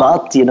say the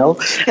butt,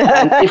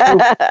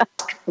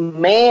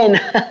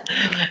 And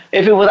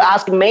if you would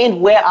ask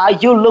men, where are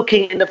you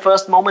looking in the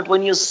first moment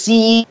when you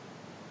see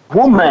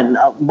woman?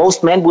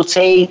 Most men would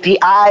say the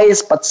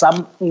eyes, but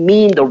some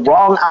mean the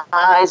wrong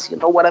eyes, you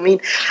know what I mean?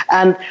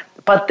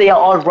 But they are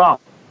all wrong.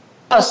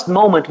 First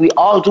moment, we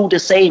all do the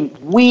same.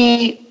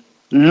 We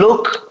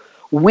watch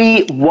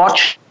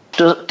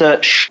the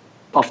shape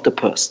of the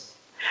person.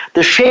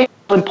 The shape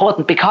is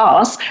important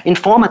because in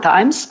former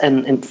times,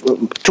 and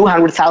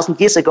 200,000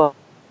 years ago,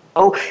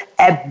 a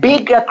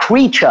bigger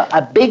creature,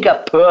 a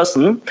bigger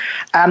person,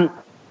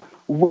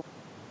 was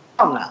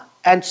stronger.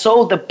 And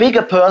so the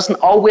bigger person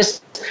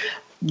always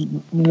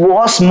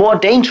was more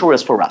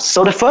dangerous for us.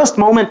 So the first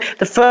moment,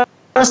 the first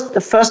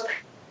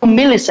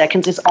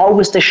milliseconds is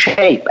always the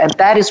shape. And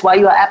that is why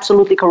you are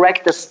absolutely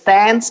correct. The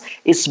stance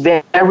is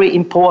very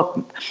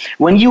important.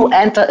 When you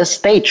enter a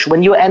stage,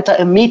 when you enter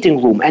a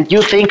meeting room and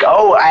you think,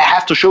 oh, I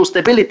have to show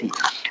stability,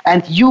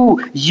 and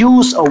you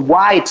use a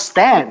wide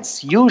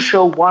stance, you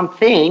show one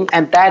thing,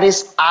 and that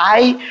is,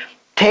 I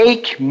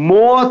take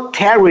more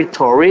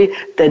territory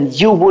than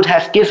you would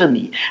have given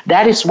me.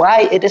 That is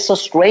why it is so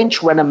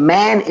strange when a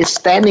man is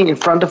standing in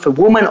front of a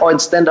woman or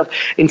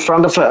in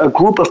front of a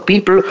group of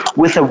people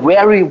with a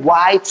very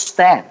wide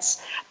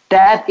stance.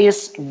 That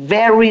is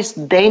very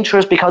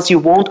dangerous because you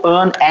won't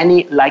earn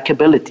any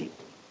likability.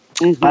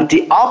 Mm-hmm. But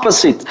the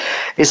opposite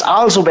is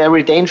also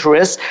very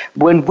dangerous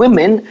when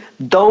women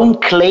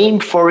don't claim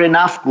for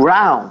enough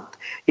ground.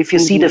 If you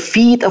see the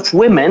feet of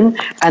women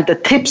and the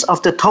tips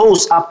of the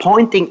toes are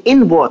pointing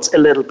inwards a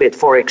little bit,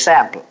 for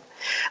example,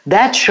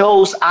 that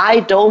shows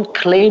I don't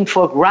claim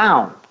for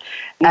ground.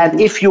 And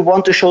if you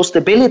want to show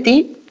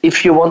stability,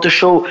 if you want to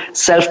show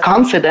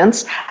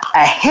self-confidence,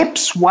 a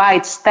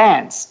hips-wide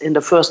stance in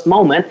the first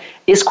moment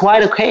is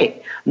quite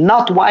okay.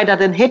 Not wider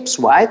than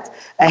hips-wide.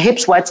 A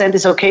hips-wide stance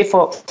is okay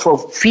for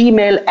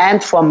female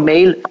and for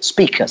male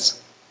speakers.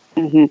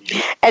 Mm-hmm.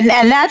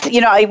 And that's,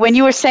 when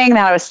you were saying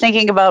that, I was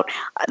thinking about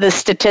the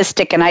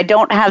statistic, and I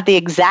don't have the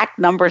exact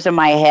numbers in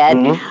my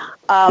head,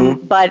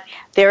 but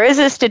there is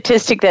a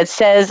statistic that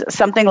says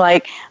something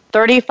like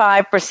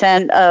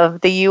 35%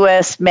 of the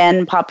U.S.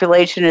 men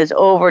population is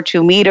over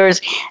 2 meters,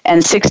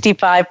 and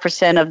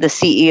 65% of the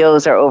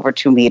CEOs are over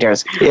 2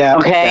 meters. Yeah.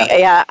 Okay.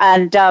 Yeah.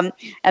 And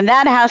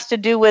that has to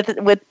do with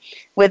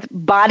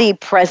body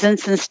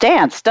presence and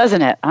stance,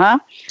 doesn't it? Huh?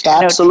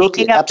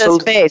 Absolutely. Taking up the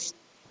space.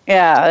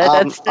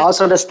 Yeah,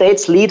 also, the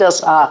state's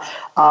leaders are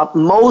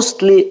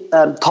mostly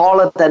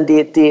taller than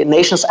the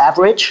nation's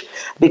average,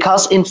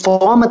 because in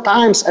former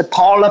times, a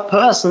taller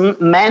person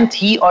meant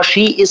he or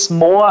she is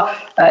more,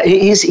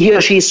 he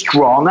or she is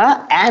stronger,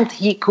 and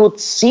he could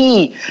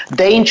see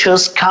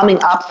dangers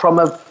coming up from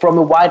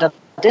a wider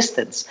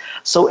distance.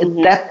 So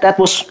that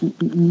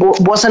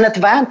was an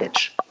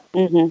advantage.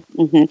 Mm-hmm,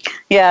 mm-hmm.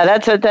 Yeah,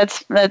 that's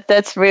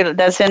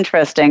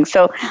interesting.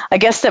 So I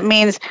guess that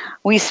means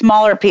we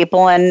smaller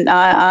people, and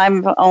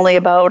I'm only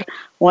about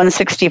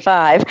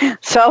 165.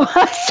 So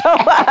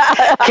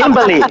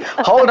Kimberly,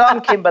 hold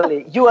on,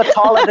 Kimberly. You are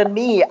taller than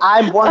me.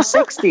 I'm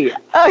 160. Okay.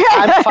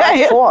 I'm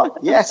 5'4".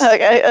 Yes.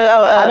 Okay.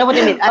 I know what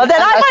you mean. Well,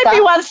 then I might be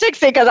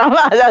 160 because I'm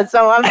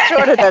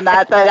shorter than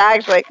that.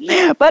 Actually,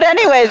 but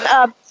anyways.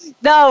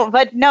 No,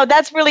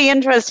 that's really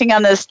interesting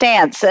on the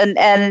stance and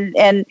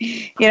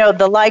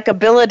the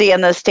likability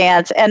in the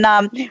stance. And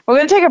we're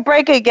going to take a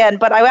break again,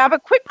 but I have a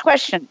quick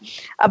question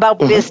about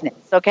business,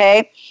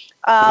 okay?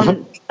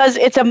 Because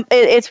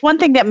it's one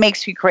thing that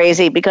makes me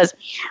crazy, because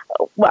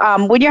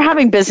when you're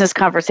having business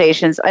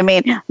conversations, I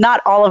mean,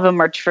 not all of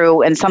them are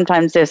true, and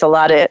sometimes there's a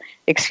lot of,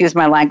 excuse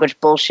my language,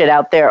 bullshit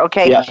out there,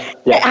 okay?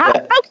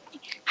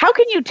 How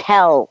can you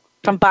tell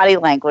from body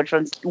language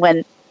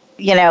when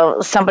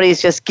somebody's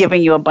just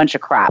giving you a bunch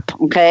of crap,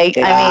 okay?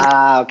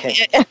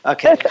 Okay.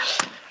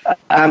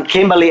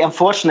 Kimberly,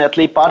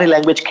 unfortunately, body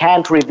language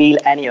can't reveal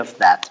any of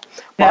that.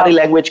 Body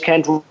language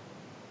can't reveal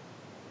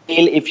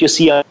if you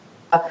see a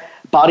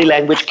body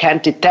language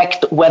can't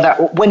detect whether,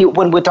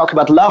 when we talk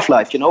about love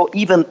life,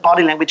 even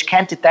body language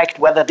can't detect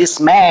whether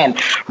this man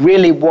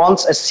really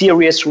wants a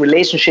serious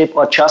relationship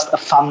or just a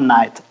fun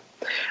night.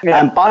 Yeah.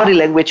 And body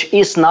language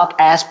is not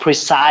as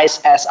precise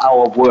as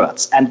our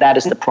words, and that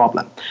is the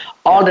problem.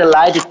 All the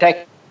lie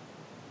detectors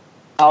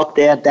out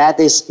there, that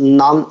is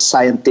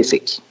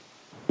non-scientific.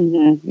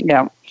 Mm-hmm.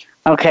 Yeah.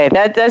 Okay,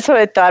 that's what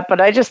I thought,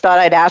 but I just thought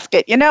I'd ask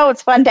it.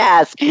 It's fun to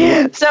ask.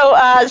 So,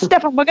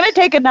 Stefan, we're going to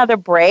take another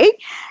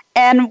break.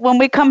 And when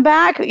we come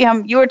back,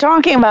 you were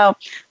talking about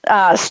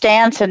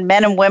stance and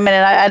men and women,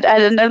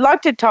 and I'd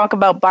like to talk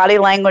about body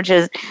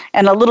languages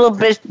and a little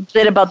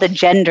bit about the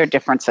gender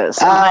differences.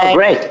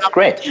 Great.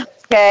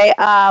 Okay,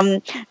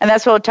 and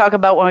that's what we'll talk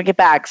about when we get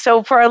back.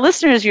 So for our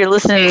listeners, you're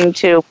listening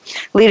to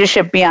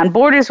Leadership Beyond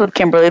Borders with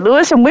Kimberly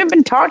Lewis, and we've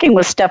been talking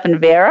with Stefan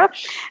Vera,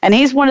 and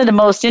he's one of the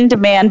most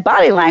in-demand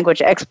body language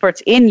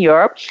experts in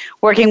Europe,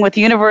 working with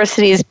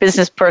universities,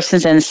 business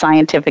persons, and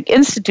scientific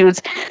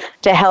institutes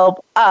to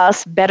help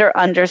us better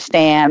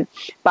understand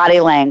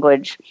body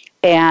language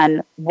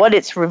and what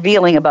it's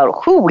revealing about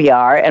who we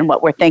are and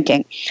what we're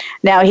thinking.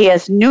 Now,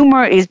 he's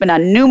been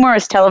on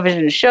numerous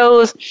television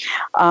shows.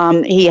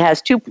 He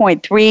has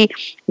 2.3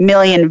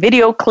 million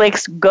video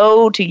clicks.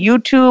 Go to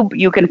YouTube.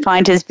 You can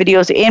find his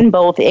videos in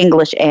both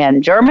English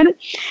and German.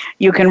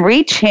 You can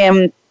reach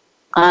him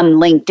on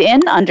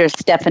LinkedIn under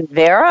Stefan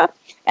Vera,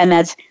 and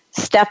that's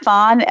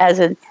Stefan as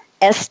in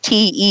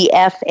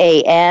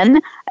Stefan,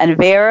 and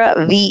Vera,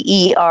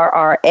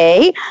 Verra.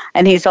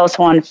 And he's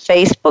also on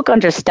Facebook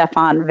under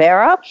Stefan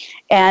Vera.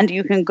 And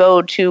you can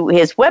go to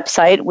his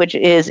website, which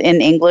is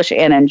in English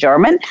and in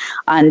German,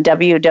 on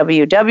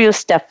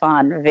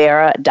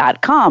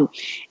www.stefanvera.com.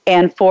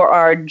 And for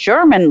our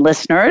German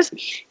listeners,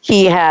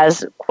 he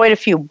has quite a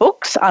few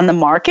books on the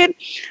market.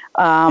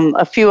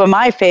 A few of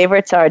my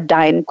favorites are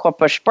Dein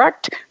Körper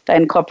spricht,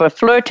 Dein Körper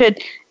flirtet,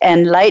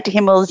 and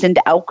Leithimmel sind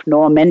auch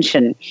nur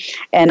Menschen.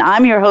 And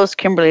I'm your host,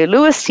 Kimberly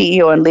Lewis,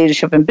 CEO and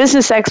leadership and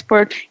business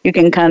expert. You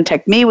can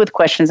contact me with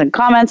questions and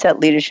comments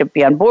at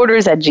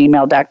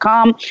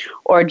leadershipbeyondborders@gmail.com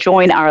or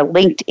join our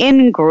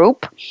LinkedIn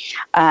group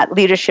at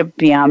Leadership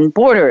Beyond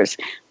Borders.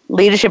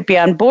 Leadership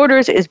Beyond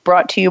Borders is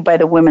brought to you by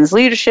the Women's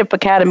Leadership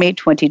Academy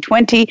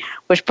 2020,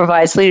 which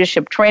provides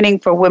leadership training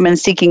for women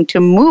seeking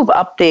to move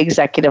up the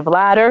executive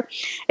ladder.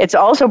 It's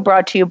also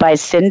brought to you by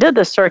CINDA,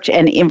 the Search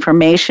and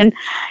Information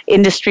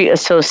Industry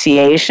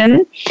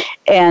Association.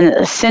 And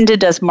CINDA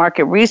does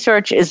market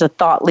research, is a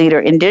thought leader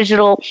in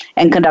digital,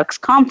 and conducts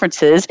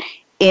conferences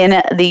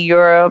in the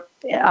Europe,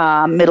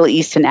 Middle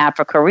East, and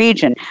Africa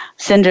region.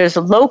 CINDA's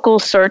local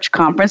search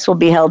conference will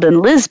be held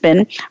in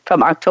Lisbon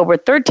from October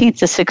 13th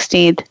to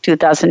 16th,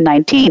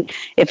 2019.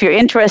 If you're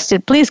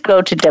interested, please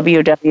go to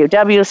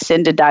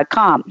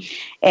www.cinda.com.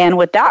 And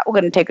with that, we're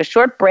going to take a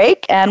short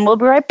break, and we'll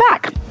be right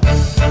back.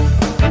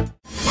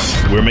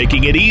 We're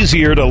making it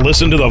easier to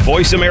listen to the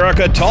Voice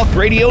America Talk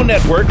Radio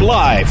Network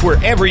live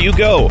wherever you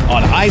go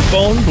on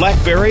iPhone,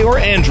 BlackBerry, or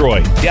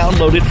Android.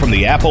 Download it from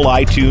the Apple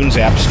iTunes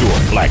App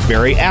Store,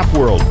 BlackBerry App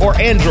World, or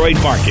Android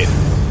Market.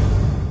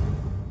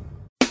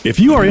 If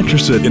you are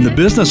interested in the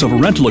business of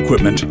rental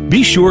equipment,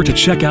 be sure to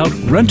check out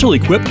Rental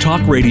Equip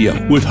Talk Radio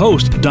with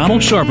host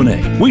Donald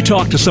Charbonnet. We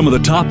talk to some of the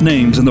top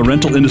names in the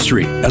rental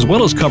industry, as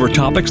well as cover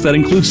topics that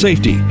include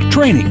safety,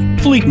 training,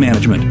 fleet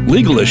management,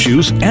 legal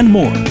issues, and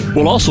more.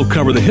 We'll also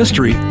cover the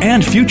history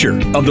and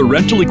future of the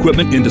rental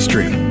equipment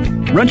industry.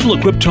 Rental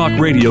Equip Talk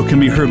Radio can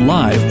be heard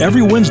live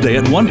every Wednesday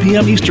at 1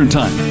 p.m. Eastern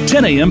Time,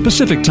 10 a.m.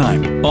 Pacific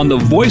Time on the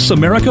Voice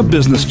America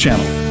Business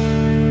Channel.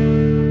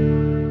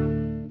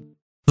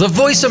 The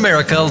Voice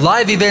America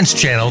Live Events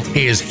channel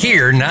is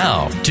here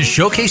now to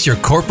showcase your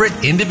corporate,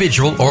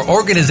 individual, or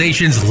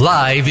organization's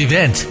live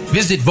event.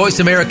 Visit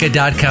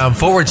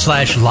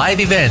voiceamerica.com/live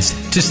events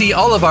to see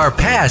all of our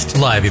past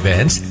live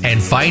events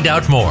and find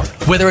out more.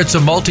 Whether it's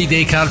a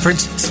multi-day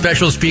conference,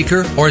 special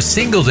speaker, or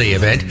single-day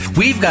event,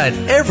 we've got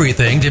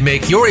everything to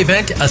make your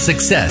event a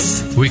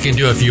success. We can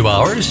do a few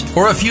hours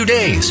or a few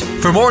days.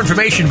 For more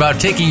information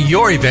about taking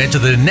your event to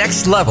the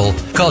next level,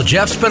 call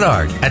Jeff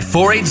Spinard at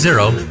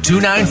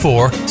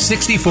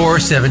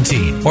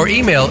 480-294-6417 or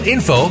email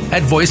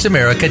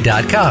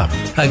info@voiceamerica.com.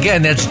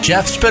 Again, that's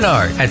Jeff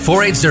Spinard at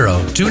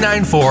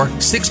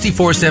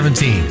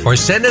 480-294-6417 or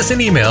send us an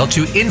email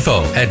to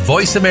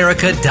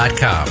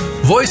info@voiceamerica.com.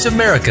 Voice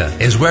America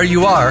is where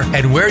you are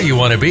and where you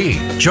want to be.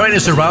 Join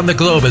us around the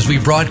globe as we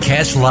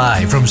broadcast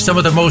live from some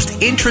of the most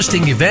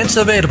interesting events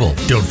available.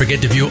 Don't forget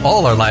to view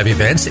all our live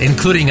events,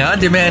 including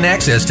on-demand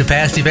access to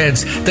past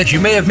events that you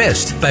may have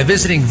missed by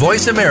visiting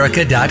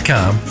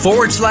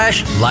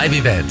voiceamerica.com/live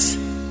events.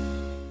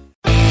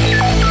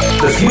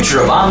 The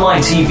future of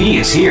online TV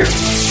is here.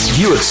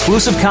 View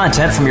exclusive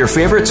content from your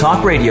favorite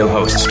talk radio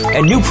hosts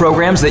and new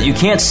programs that you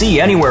can't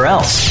see anywhere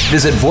else.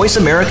 Visit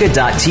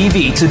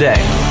voiceamerica.tv today.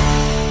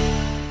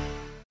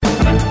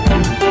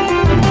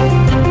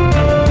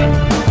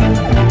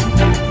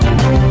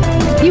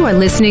 You are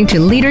listening to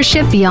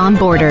Leadership Beyond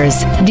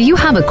Borders. Do you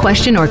have a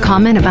question or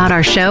comment about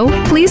our show?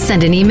 Please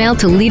send an email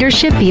to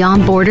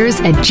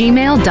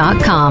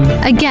leadershipbeyondborders@gmail.com.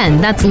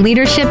 Again, that's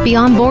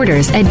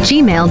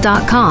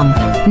leadershipbeyondborders@gmail.com.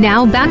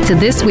 Now back to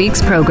this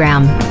week's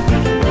program.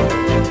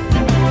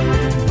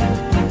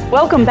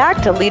 Welcome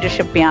back to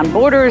Leadership Beyond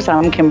Borders.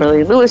 I'm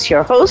Kimberly Lewis,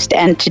 your host,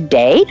 and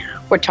today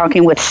we're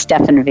talking with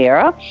Stefan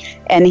Vera,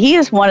 and he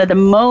is one of the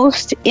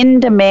most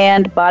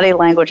in-demand body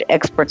language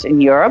experts in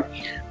Europe,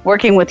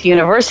 working with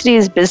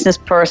universities, business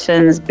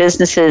persons,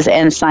 businesses,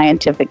 and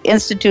scientific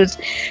institutes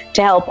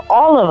to help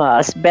all of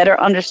us better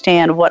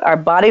understand what our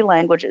body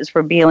language is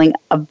revealing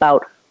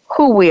about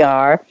who we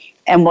are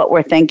and what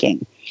we're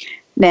thinking.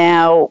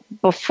 Now,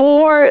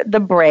 before the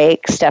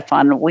break,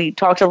 Stefan, we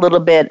talked a little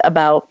bit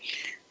about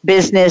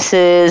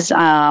businesses.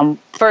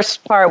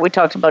 First part, we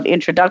talked about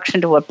introduction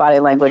to what body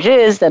language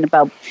is, then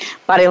about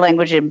body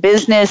language in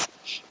business.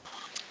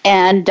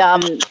 And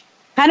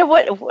kind of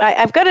what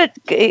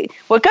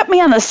got me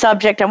on the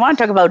subject, I want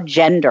to talk about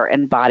gender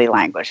and body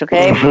language,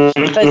 okay?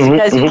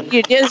 Because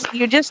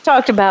you just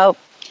talked about,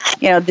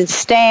 the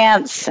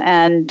stance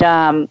and,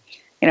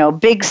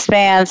 big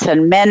stance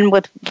and men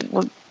with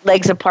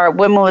legs apart,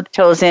 women with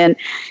toes in.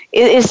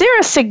 Is there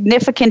a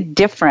significant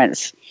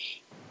difference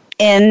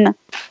in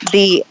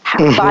the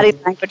body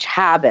language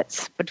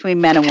habits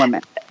between men and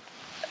women?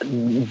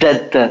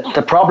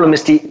 The problem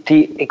is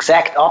the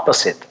exact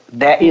opposite.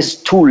 There is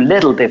too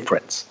little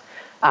difference.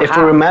 If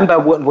you remember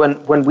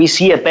when we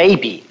see a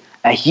baby,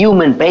 a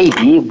human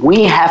baby,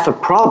 we have a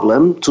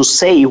problem to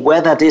say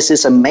whether this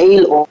is a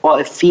male or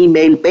a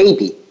female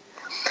baby.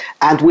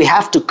 and we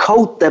have to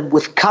code them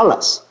with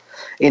colors.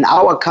 In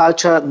our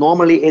culture,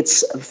 normally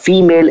it's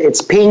female,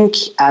 it's pink,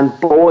 and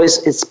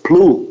boys, it's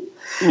blue.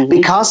 Mm-hmm.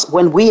 Because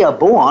when we are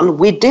born,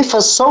 we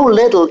differ so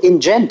little in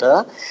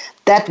gender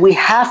that we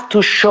have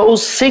to show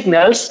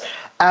signals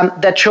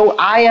that show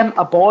I am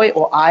a boy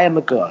or I am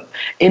a girl.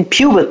 In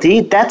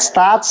puberty, that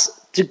starts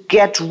to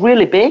get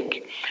really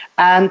big.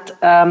 And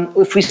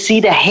if we see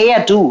the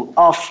hairdo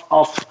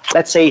of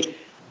let's say,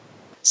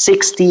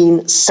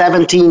 16,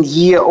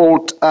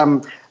 17-year-old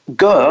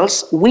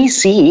girls, we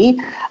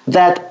see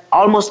that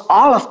almost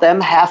all of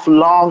them have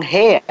long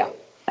hair.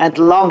 And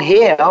long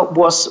hair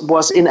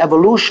was in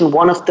evolution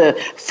one of the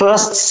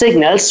first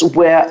signals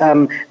where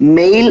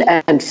male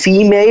and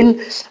female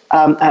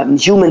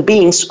human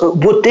beings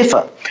would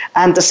differ.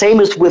 And the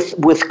same is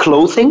with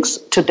clothing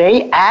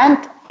today, and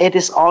it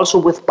is also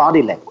with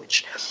body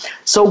language.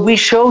 So we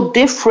show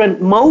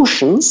different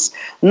motions,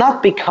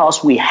 not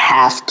because we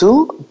have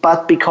to,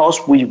 but because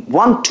we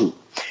want to.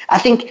 I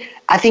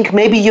think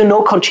maybe you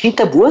know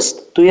Conchita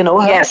Wurst. Do you know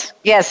her?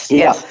 Yes.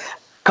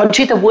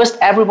 Conchita Wurst,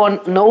 everyone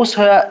knows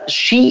her.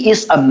 She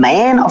is a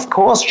man, of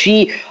course.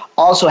 She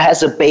also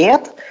has a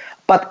beard,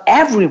 but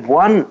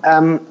everyone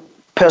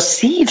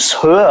perceives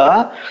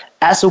her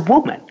as a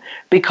woman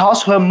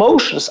because her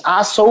motions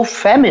are so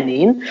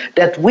feminine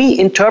that we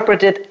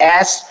interpret it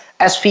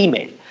as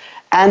female.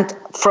 And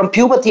from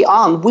puberty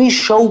on, we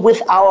show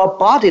with our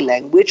body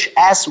language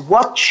as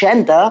what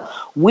gender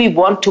we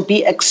want to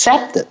be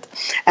accepted.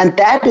 And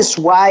that is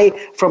why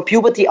from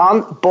puberty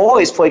on,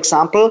 boys, for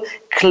example,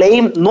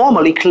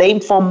 normally claim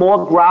for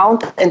more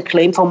ground and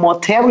claim for more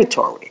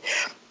territory.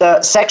 The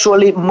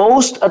sexually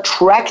most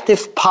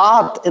attractive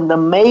part in the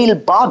male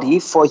body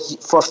for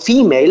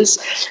females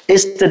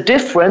is the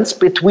difference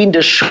between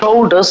the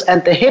shoulders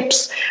and the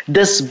hips.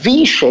 This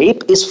V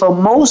shape is for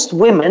most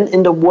women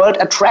in the world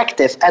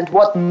attractive. And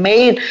what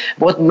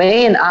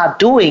men are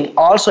doing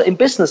also in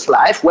business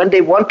life, when they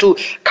want to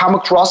come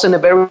across in a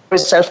very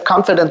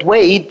self-confident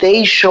way,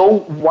 they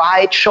show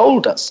wide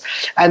shoulders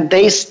and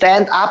they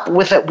stand up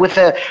with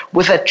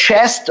a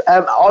chest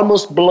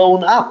almost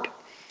blown up.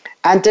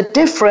 And the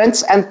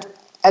difference, and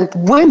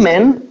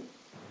women,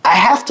 I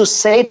have to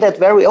say that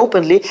very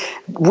openly,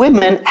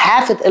 women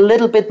have it a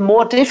little bit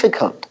more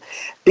difficult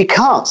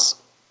because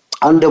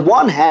on the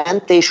one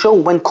hand, they show,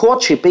 when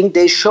courtshipping,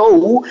 they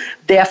show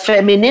their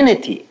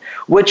femininity,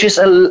 which is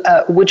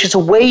a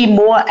way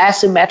more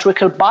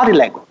asymmetrical body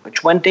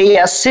language. When they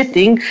are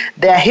sitting,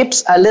 their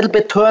hips are a little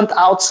bit turned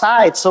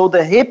outside. So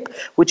the hip,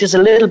 which is a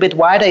little bit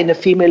wider in the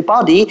female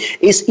body,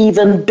 is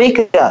even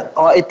bigger,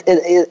 or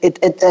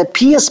it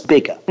appears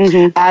bigger.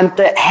 Mm-hmm. And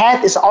the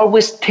head is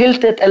always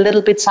tilted a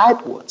little bit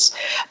sideways.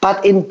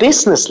 But in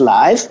business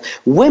life,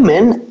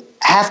 women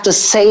have the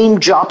same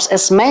jobs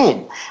as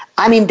men.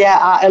 I mean, there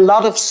are a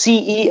lot of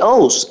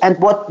CEOs, and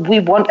what we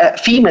want,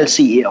 female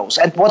CEOs,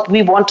 and what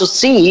we want to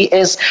see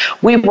is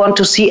we want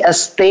to see a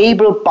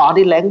stable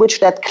body language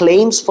that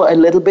claims for a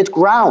little bit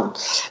ground.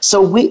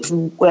 So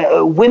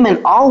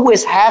women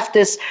always have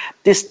this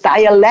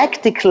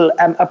dialectical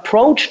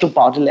approach to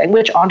body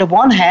language. On the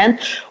one hand,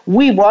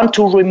 we want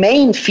to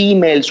remain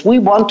females. We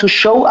want to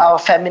show our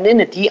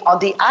femininity. On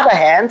the other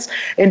hand,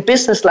 in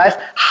business life,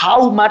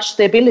 how much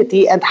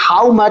stability and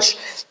how much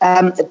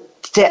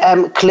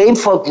claim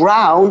for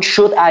ground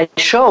should I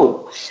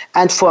show?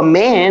 And for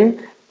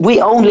men, we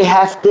only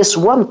have this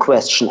one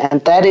question, and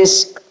that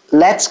is,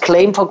 let's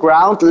claim for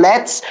ground,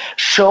 let's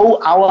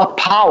show our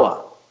power.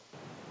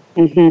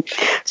 Mm-hmm.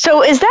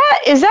 So is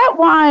that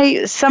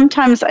why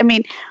sometimes, I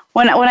mean,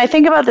 when I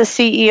think about the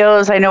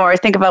CEOs, I know, or I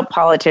think about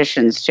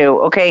politicians too,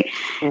 okay,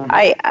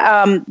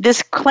 mm-hmm.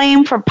 This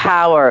claim for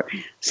power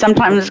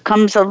sometimes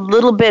comes a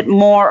little bit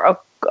more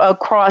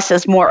across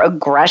as more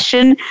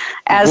aggression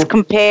as mm-hmm.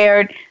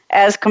 compared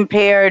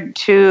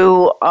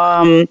to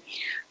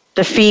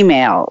the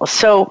female.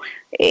 So,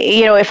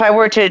 you know, if I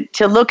were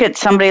to look at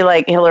somebody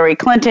like Hillary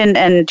Clinton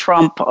and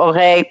Trump,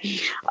 okay,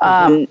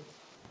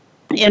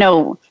 you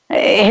know,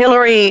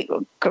 Hillary,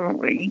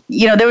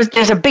 you know,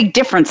 there's a big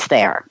difference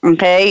there,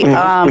 okay?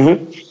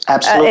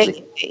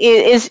 Absolutely.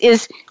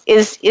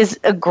 Is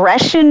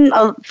aggression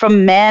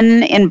from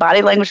men in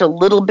body language a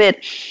little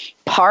bit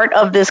part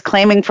of this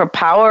claiming for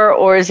power,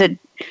 or is it?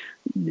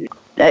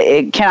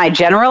 Can I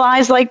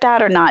generalize like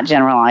that or not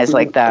generalize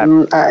like that?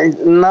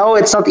 No,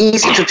 it's not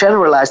easy to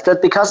generalize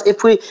that, because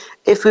if we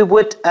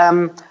would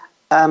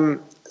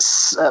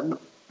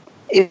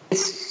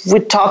if we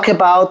talk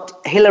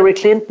about Hillary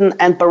Clinton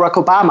and Barack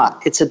Obama,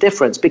 it's a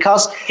difference,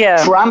 because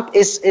Trump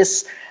is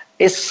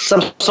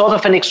some sort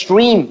of an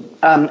extreme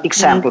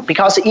example,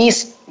 because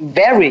he's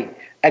very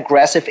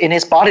aggressive in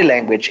his body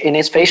language, in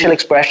his facial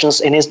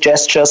expressions, in his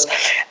gestures,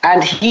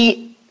 and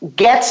he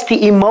gets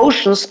the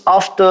emotions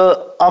of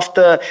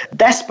the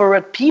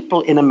desperate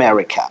people in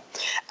America.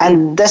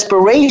 And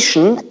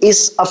desperation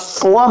is a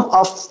form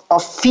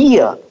of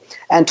fear.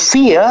 And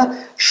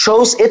fear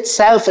shows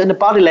itself in the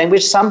body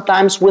language,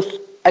 sometimes with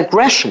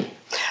aggression.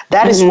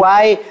 That is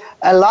why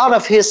a lot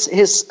of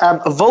his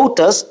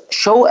voters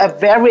show a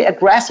very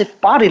aggressive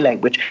body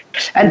language,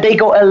 and they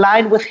go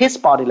aligned with his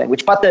body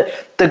language. But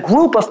the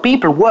group of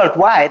people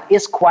worldwide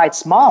is quite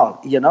small,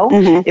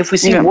 If we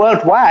see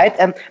worldwide,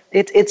 and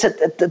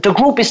the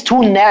group is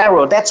too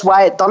narrow. That's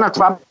why Donald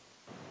Trump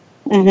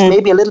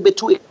maybe a little bit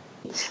too.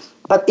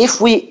 But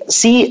if we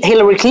see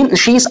Hillary Clinton,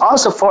 she's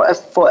also for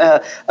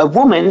a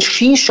woman.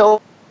 She shows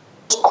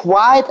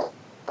quite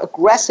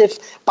aggressive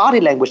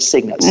body language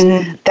signals.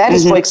 That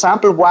is, for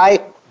example, why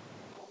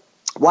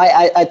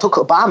I took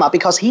Obama,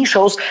 because he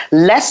shows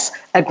less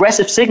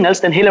aggressive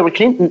signals than Hillary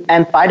Clinton.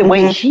 And by the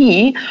way,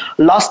 he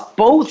lost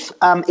both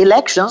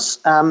elections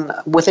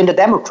within the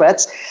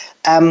Democrats.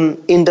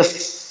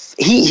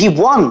 He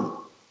won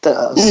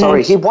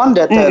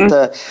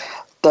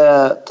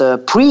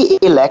the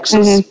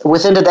pre-elections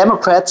within the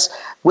Democrats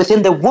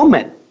within the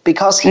women,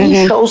 because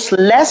he shows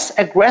less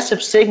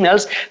aggressive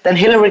signals than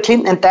Hillary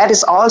Clinton, and that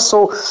is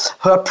also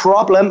her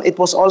problem. It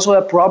was also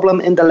a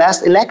problem in the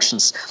last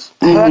elections.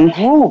 Her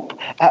group,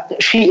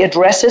 she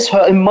addresses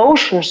her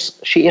emotions,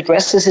 she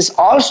addresses is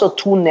also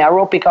too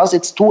narrow because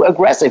it's too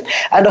aggressive.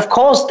 And of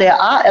course, there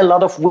are a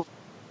lot of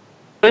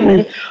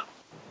women,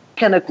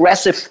 an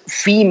aggressive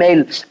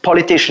female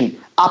politician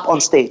up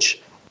on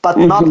stage, but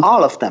not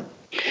all of them.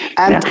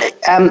 And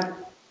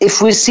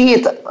if we see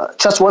it,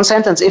 just one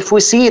sentence, if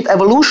we see it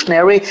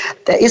evolutionary,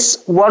 there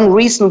is one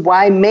reason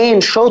why men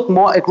showed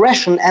more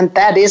aggression, and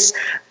that is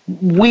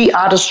we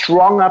are the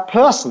stronger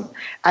person.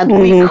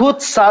 And we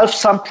could solve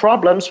some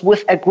problems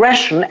with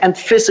aggression and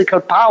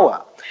physical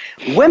power.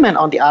 Women,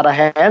 on the other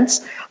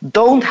hand,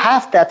 don't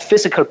have that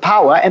physical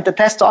power, and the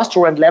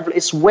testosterone level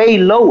is way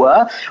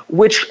lower,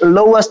 which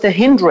lowers the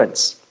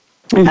hindrance.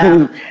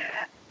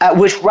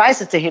 Which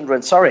rises the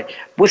hindrance.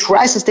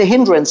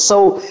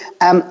 So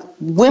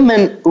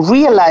women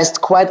realized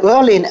quite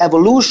early in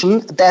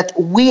evolution that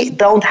we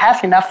don't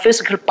have enough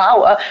physical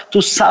power to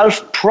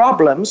solve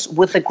problems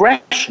with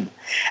aggression.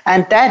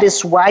 And that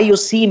is why you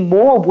see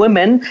more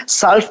women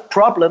solve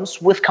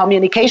problems with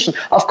communication.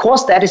 Of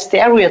course, that is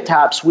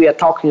stereotypes we are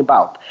talking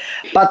about.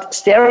 But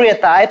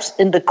stereotypes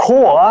in the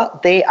core,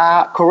 they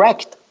are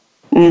correct.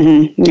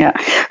 Yeah.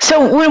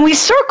 So when we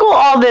circle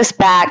all this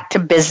back to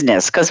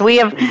business, because we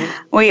have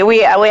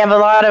we have a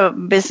lot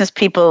of business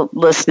people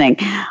listening,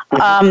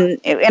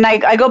 and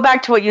I go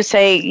back to what you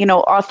say.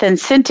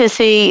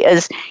 Authenticity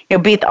is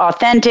be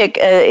authentic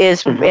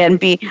and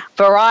be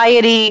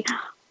variety.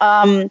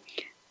 But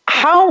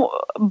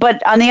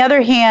on the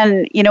other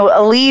hand,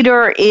 a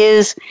leader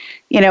is.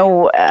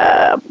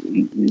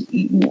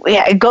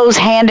 It goes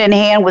hand in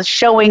hand with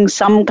showing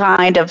some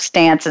kind of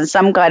stance and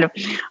some kind of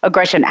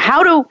aggression.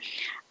 How do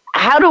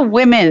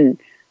women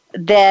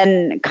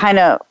then kind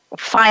of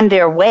find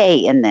their way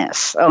in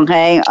this?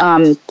 Okay.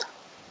 I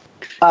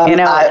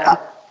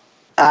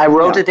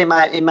wrote it in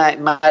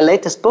my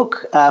latest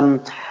book.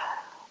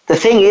 The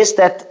thing is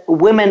that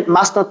women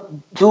must not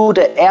do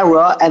the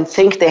error and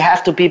think they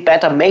have to be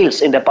better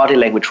males in their body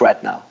language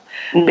right now.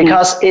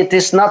 Because it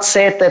is not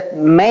said that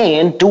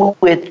men do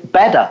it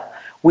better.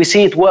 We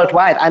see it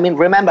worldwide. I mean,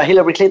 remember,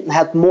 Hillary Clinton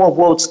had more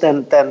votes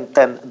than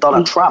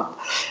Donald Trump.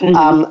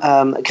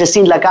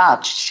 Christine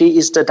Lagarde, she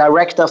is the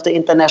director of the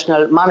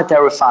International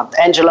Monetary Fund.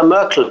 Angela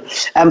Merkel,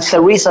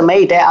 Theresa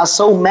May. There are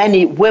so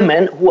many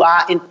women who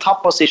are in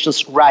top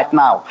positions right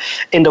now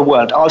in the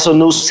world. Also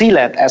New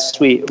Zealand, as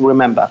we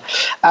remember.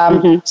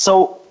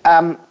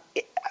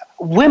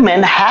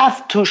 Women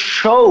have to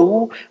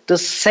show the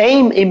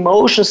same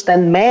emotions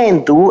than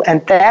men do,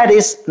 and that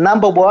is,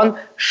 number one,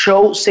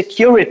 show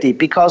security.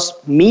 Because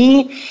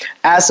me,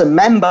 as a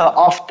member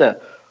of the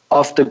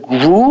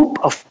group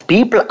of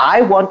people,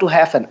 I want to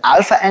have an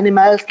alpha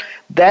animal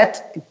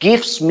that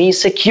gives me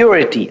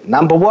security,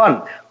 number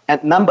one.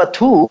 And number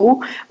two,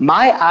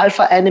 my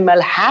alpha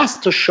animal has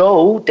to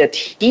show that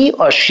he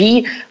or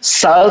she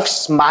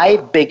solves my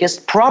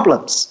biggest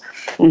problems.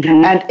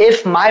 And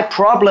if my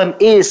problem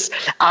is,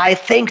 I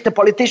think the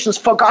politicians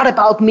forgot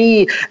about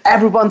me,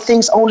 everyone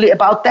thinks only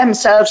about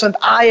themselves, and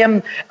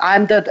I'm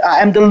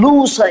the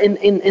loser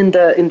in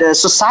the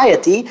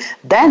society,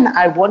 then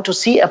I want to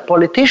see a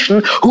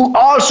politician who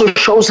also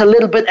shows a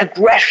little bit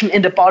aggression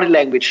in the body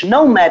language,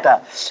 no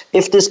matter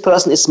if this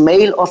person is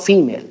male or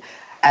female.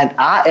 And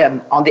I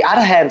am, on the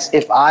other hand,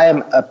 if I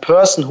am a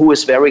person who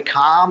is very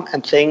calm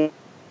and thinks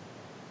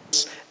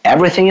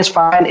everything is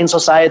fine in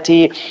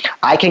society,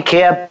 I can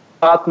care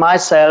about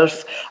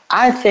myself,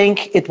 I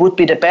think it would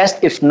be the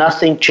best if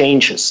nothing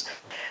changes.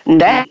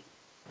 Then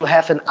you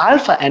have an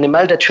alpha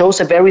animal that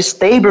shows a very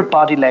stable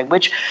body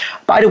language.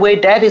 By the way,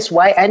 that is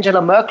why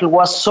Angela Merkel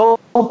was so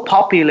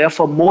popular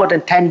for more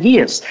than 10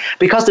 years,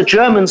 because the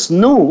Germans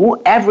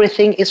knew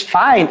everything is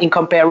fine in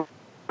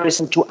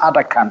comparison to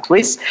other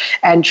countries,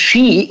 and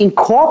she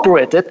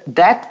incorporated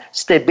that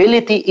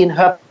stability in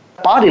her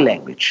body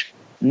language.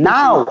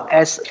 Now,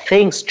 as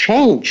things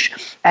change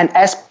and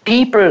as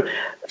people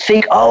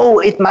think,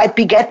 it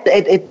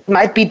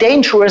might be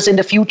dangerous in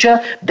the future,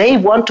 they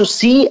want to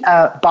see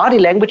a body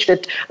language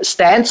that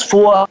stands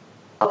for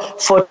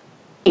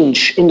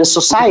change in the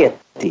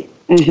society.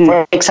 Mm-hmm.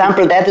 For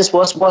example, that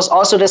was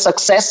also the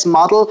success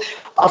model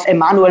of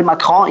Emmanuel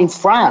Macron in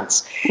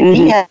France. Mm-hmm.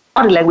 He had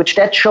body language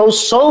that shows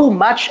so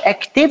much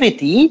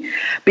activity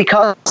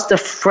because the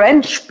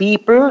French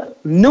people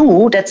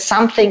knew that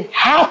something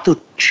had to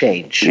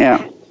change.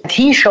 Yeah.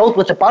 He showed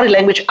with the body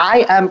language,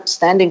 I am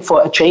standing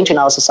for a change in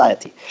our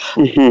society.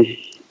 Mm-hmm.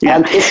 Yeah.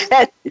 And if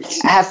that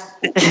have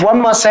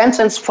one more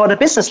sentence for the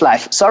business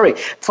life,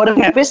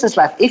 business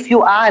life, if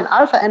you are an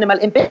alpha animal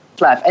in business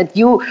life and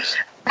you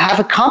have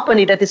a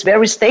company that is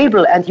very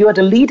stable and you are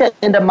the leader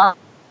in the market,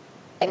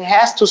 it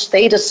has to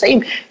stay the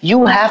same.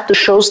 You have to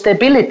show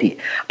stability.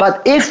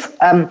 But if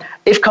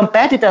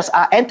competitors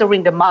are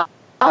entering the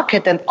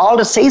market and all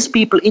the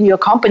salespeople in your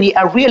company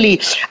are really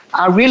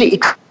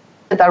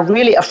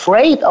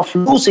afraid of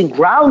losing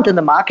ground in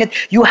the market,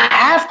 you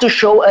have to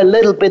show a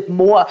little bit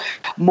more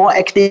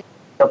activity in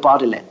your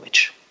body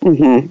language.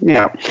 Mm-hmm.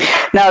 Yeah.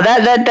 Now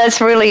that's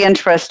really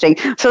interesting.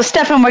 So,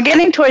 Stefan, we're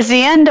getting towards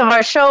the end of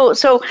our show.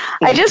 So,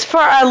 I just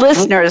for our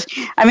listeners,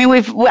 I mean,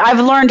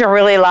 I've learned a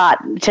really lot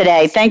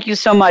today. Thank you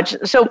so much.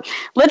 So,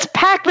 let's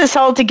pack this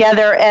all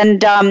together.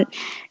 And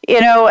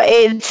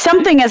it's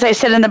something, as I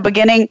said in the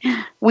beginning,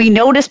 we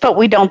notice, but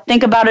we don't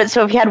think about it.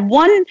 So, if you had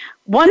one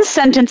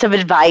sentence of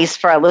advice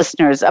for our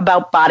listeners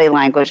about body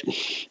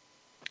language,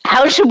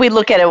 how should we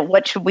look at it?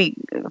 What should we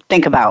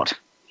think about?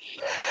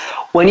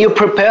 When you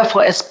prepare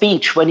for a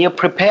speech, when you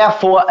prepare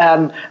for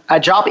a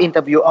job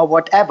interview or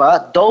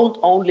whatever, don't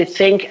only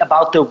think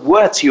about the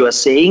words you are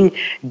saying.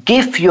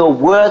 Give your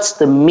words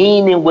the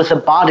meaning with the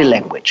body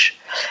language.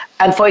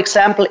 And for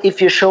example,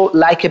 if you show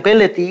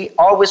likability,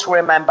 always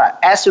remember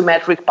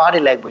asymmetric body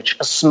language,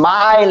 a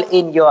smile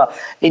in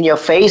your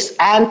face,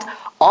 and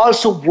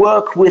also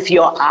work with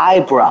your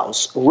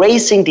eyebrows.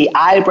 Raising the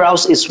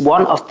eyebrows is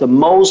one of the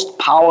most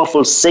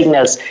powerful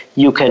signals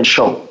you can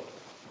show.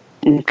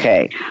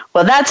 Okay.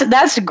 Well,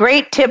 that's a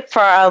great tip for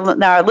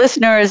our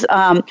listeners.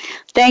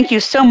 Thank you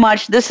so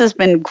much. This has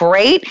been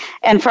great.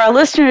 And for our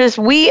listeners,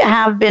 we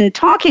have been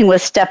talking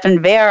with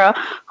Stefan Vera,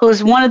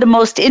 who's one of the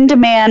most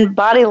in-demand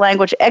body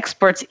language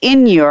experts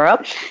in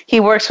Europe. He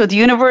works with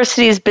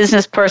universities,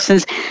 business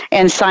persons,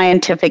 and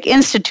scientific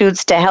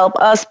institutes to help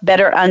us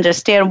better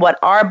understand what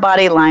our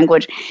body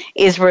language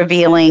is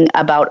revealing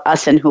about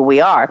us and who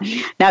we are.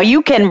 Now,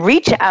 you can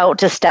reach out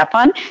to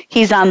Stefan.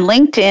 He's on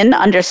LinkedIn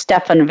under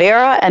Stefan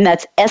Vera, and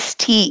that's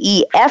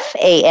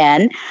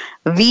STEFAN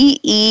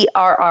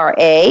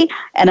VERRA,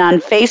 and on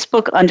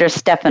Facebook under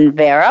Stefan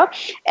Vera,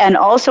 and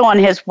also on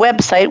his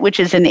website, which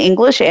is in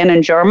English and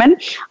in German,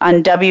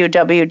 on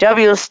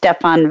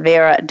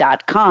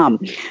www.stefanvera.com.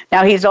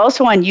 Now, he's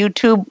also on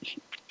YouTube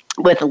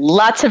with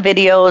lots of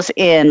videos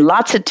and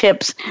lots of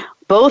tips,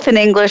 both in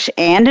English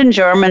and in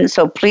German,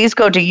 so please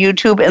go to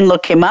YouTube and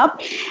look him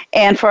up.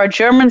 And for our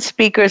German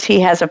speakers,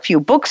 he has a few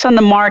books on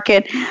the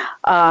market.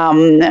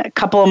 A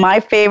couple of my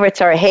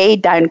favorites are Hey,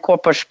 dein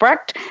Körper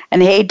spricht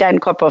and Hey, dein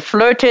Körper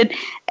flirtet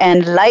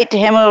and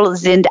Leithimmel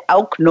sind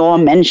auch nur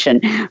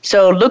Menschen.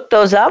 So look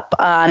those up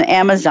on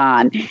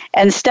Amazon.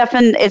 And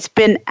Stefan, it's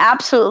been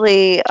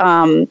absolutely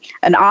an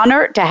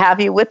honor to have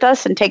you with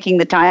us and taking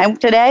the time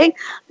today.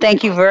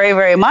 Thank you very,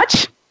 very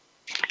much.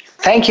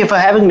 Thank you for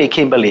having me,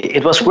 Kimberly.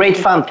 It was great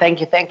fun. Thank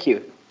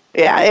you.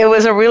 Yeah, it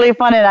was a really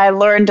fun, and I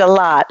learned a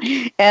lot.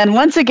 And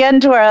once again,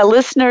 to our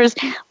listeners,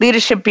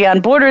 Leadership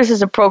Beyond Borders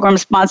is a program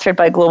sponsored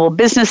by Global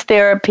Business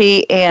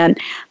Therapy and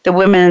the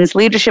Women's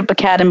Leadership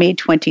Academy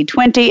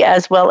 2020,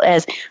 as well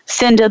as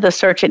CINDA, the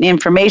Search and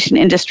Information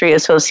Industry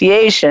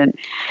Association.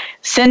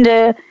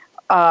 CINDA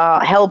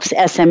helps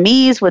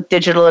SMEs with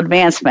digital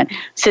advancement.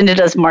 CINDA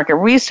does market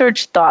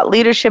research, thought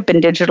leadership,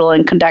 and digital,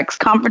 and conducts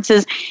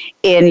conferences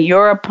in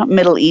Europe,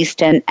 Middle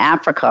East, and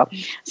Africa.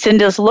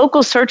 CINDA's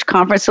local search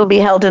conference will be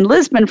held in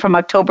Lisbon from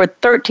October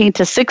 13th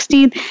to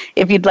 16th.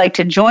 If you'd like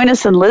to join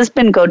us in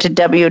Lisbon, go to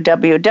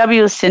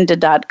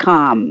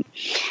www.cinda.com.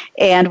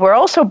 And we're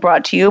also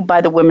brought to you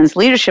by the Women's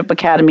Leadership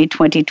Academy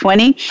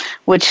 2020,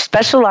 which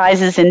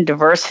specializes in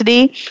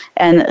diversity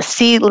and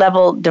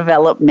C-level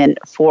development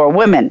for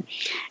women.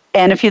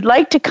 And if you'd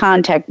like to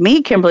contact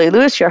me, Kimberly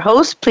Lewis, your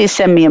host, please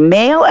send me a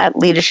mail at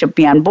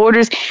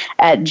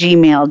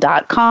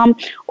leadershipbeyondborders@gmail.com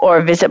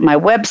or visit my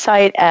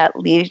website at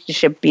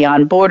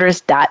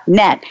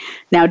leadershipbeyondborders.net.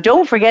 Now,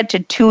 don't forget to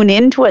tune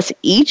in to us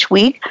each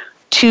week,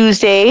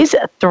 Tuesdays,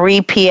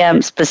 3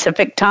 p.m.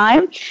 Pacific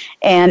time.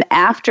 And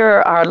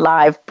after our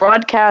live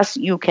broadcast,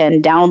 you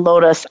can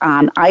download us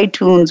on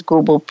iTunes,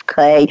 Google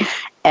Play,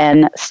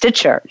 and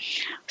Stitcher.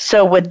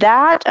 So with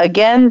that,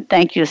 again,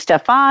 thank you,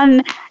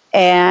 Stefan.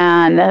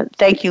 And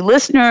thank you,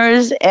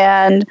 listeners,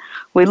 and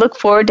we look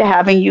forward to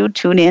having you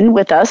tune in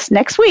with us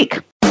next week.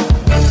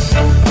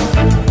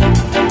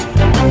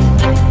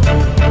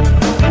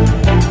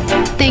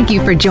 Thank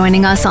you for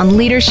joining us on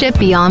Leadership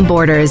Beyond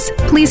Borders.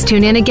 Please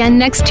tune in again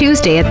next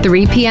Tuesday at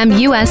 3 p.m.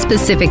 U.S.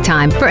 Pacific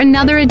Time for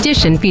another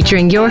edition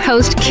featuring your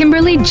host,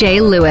 Kimberly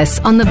J. Lewis,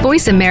 on the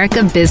Voice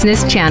America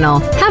Business Channel.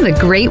 Have a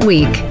great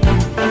week.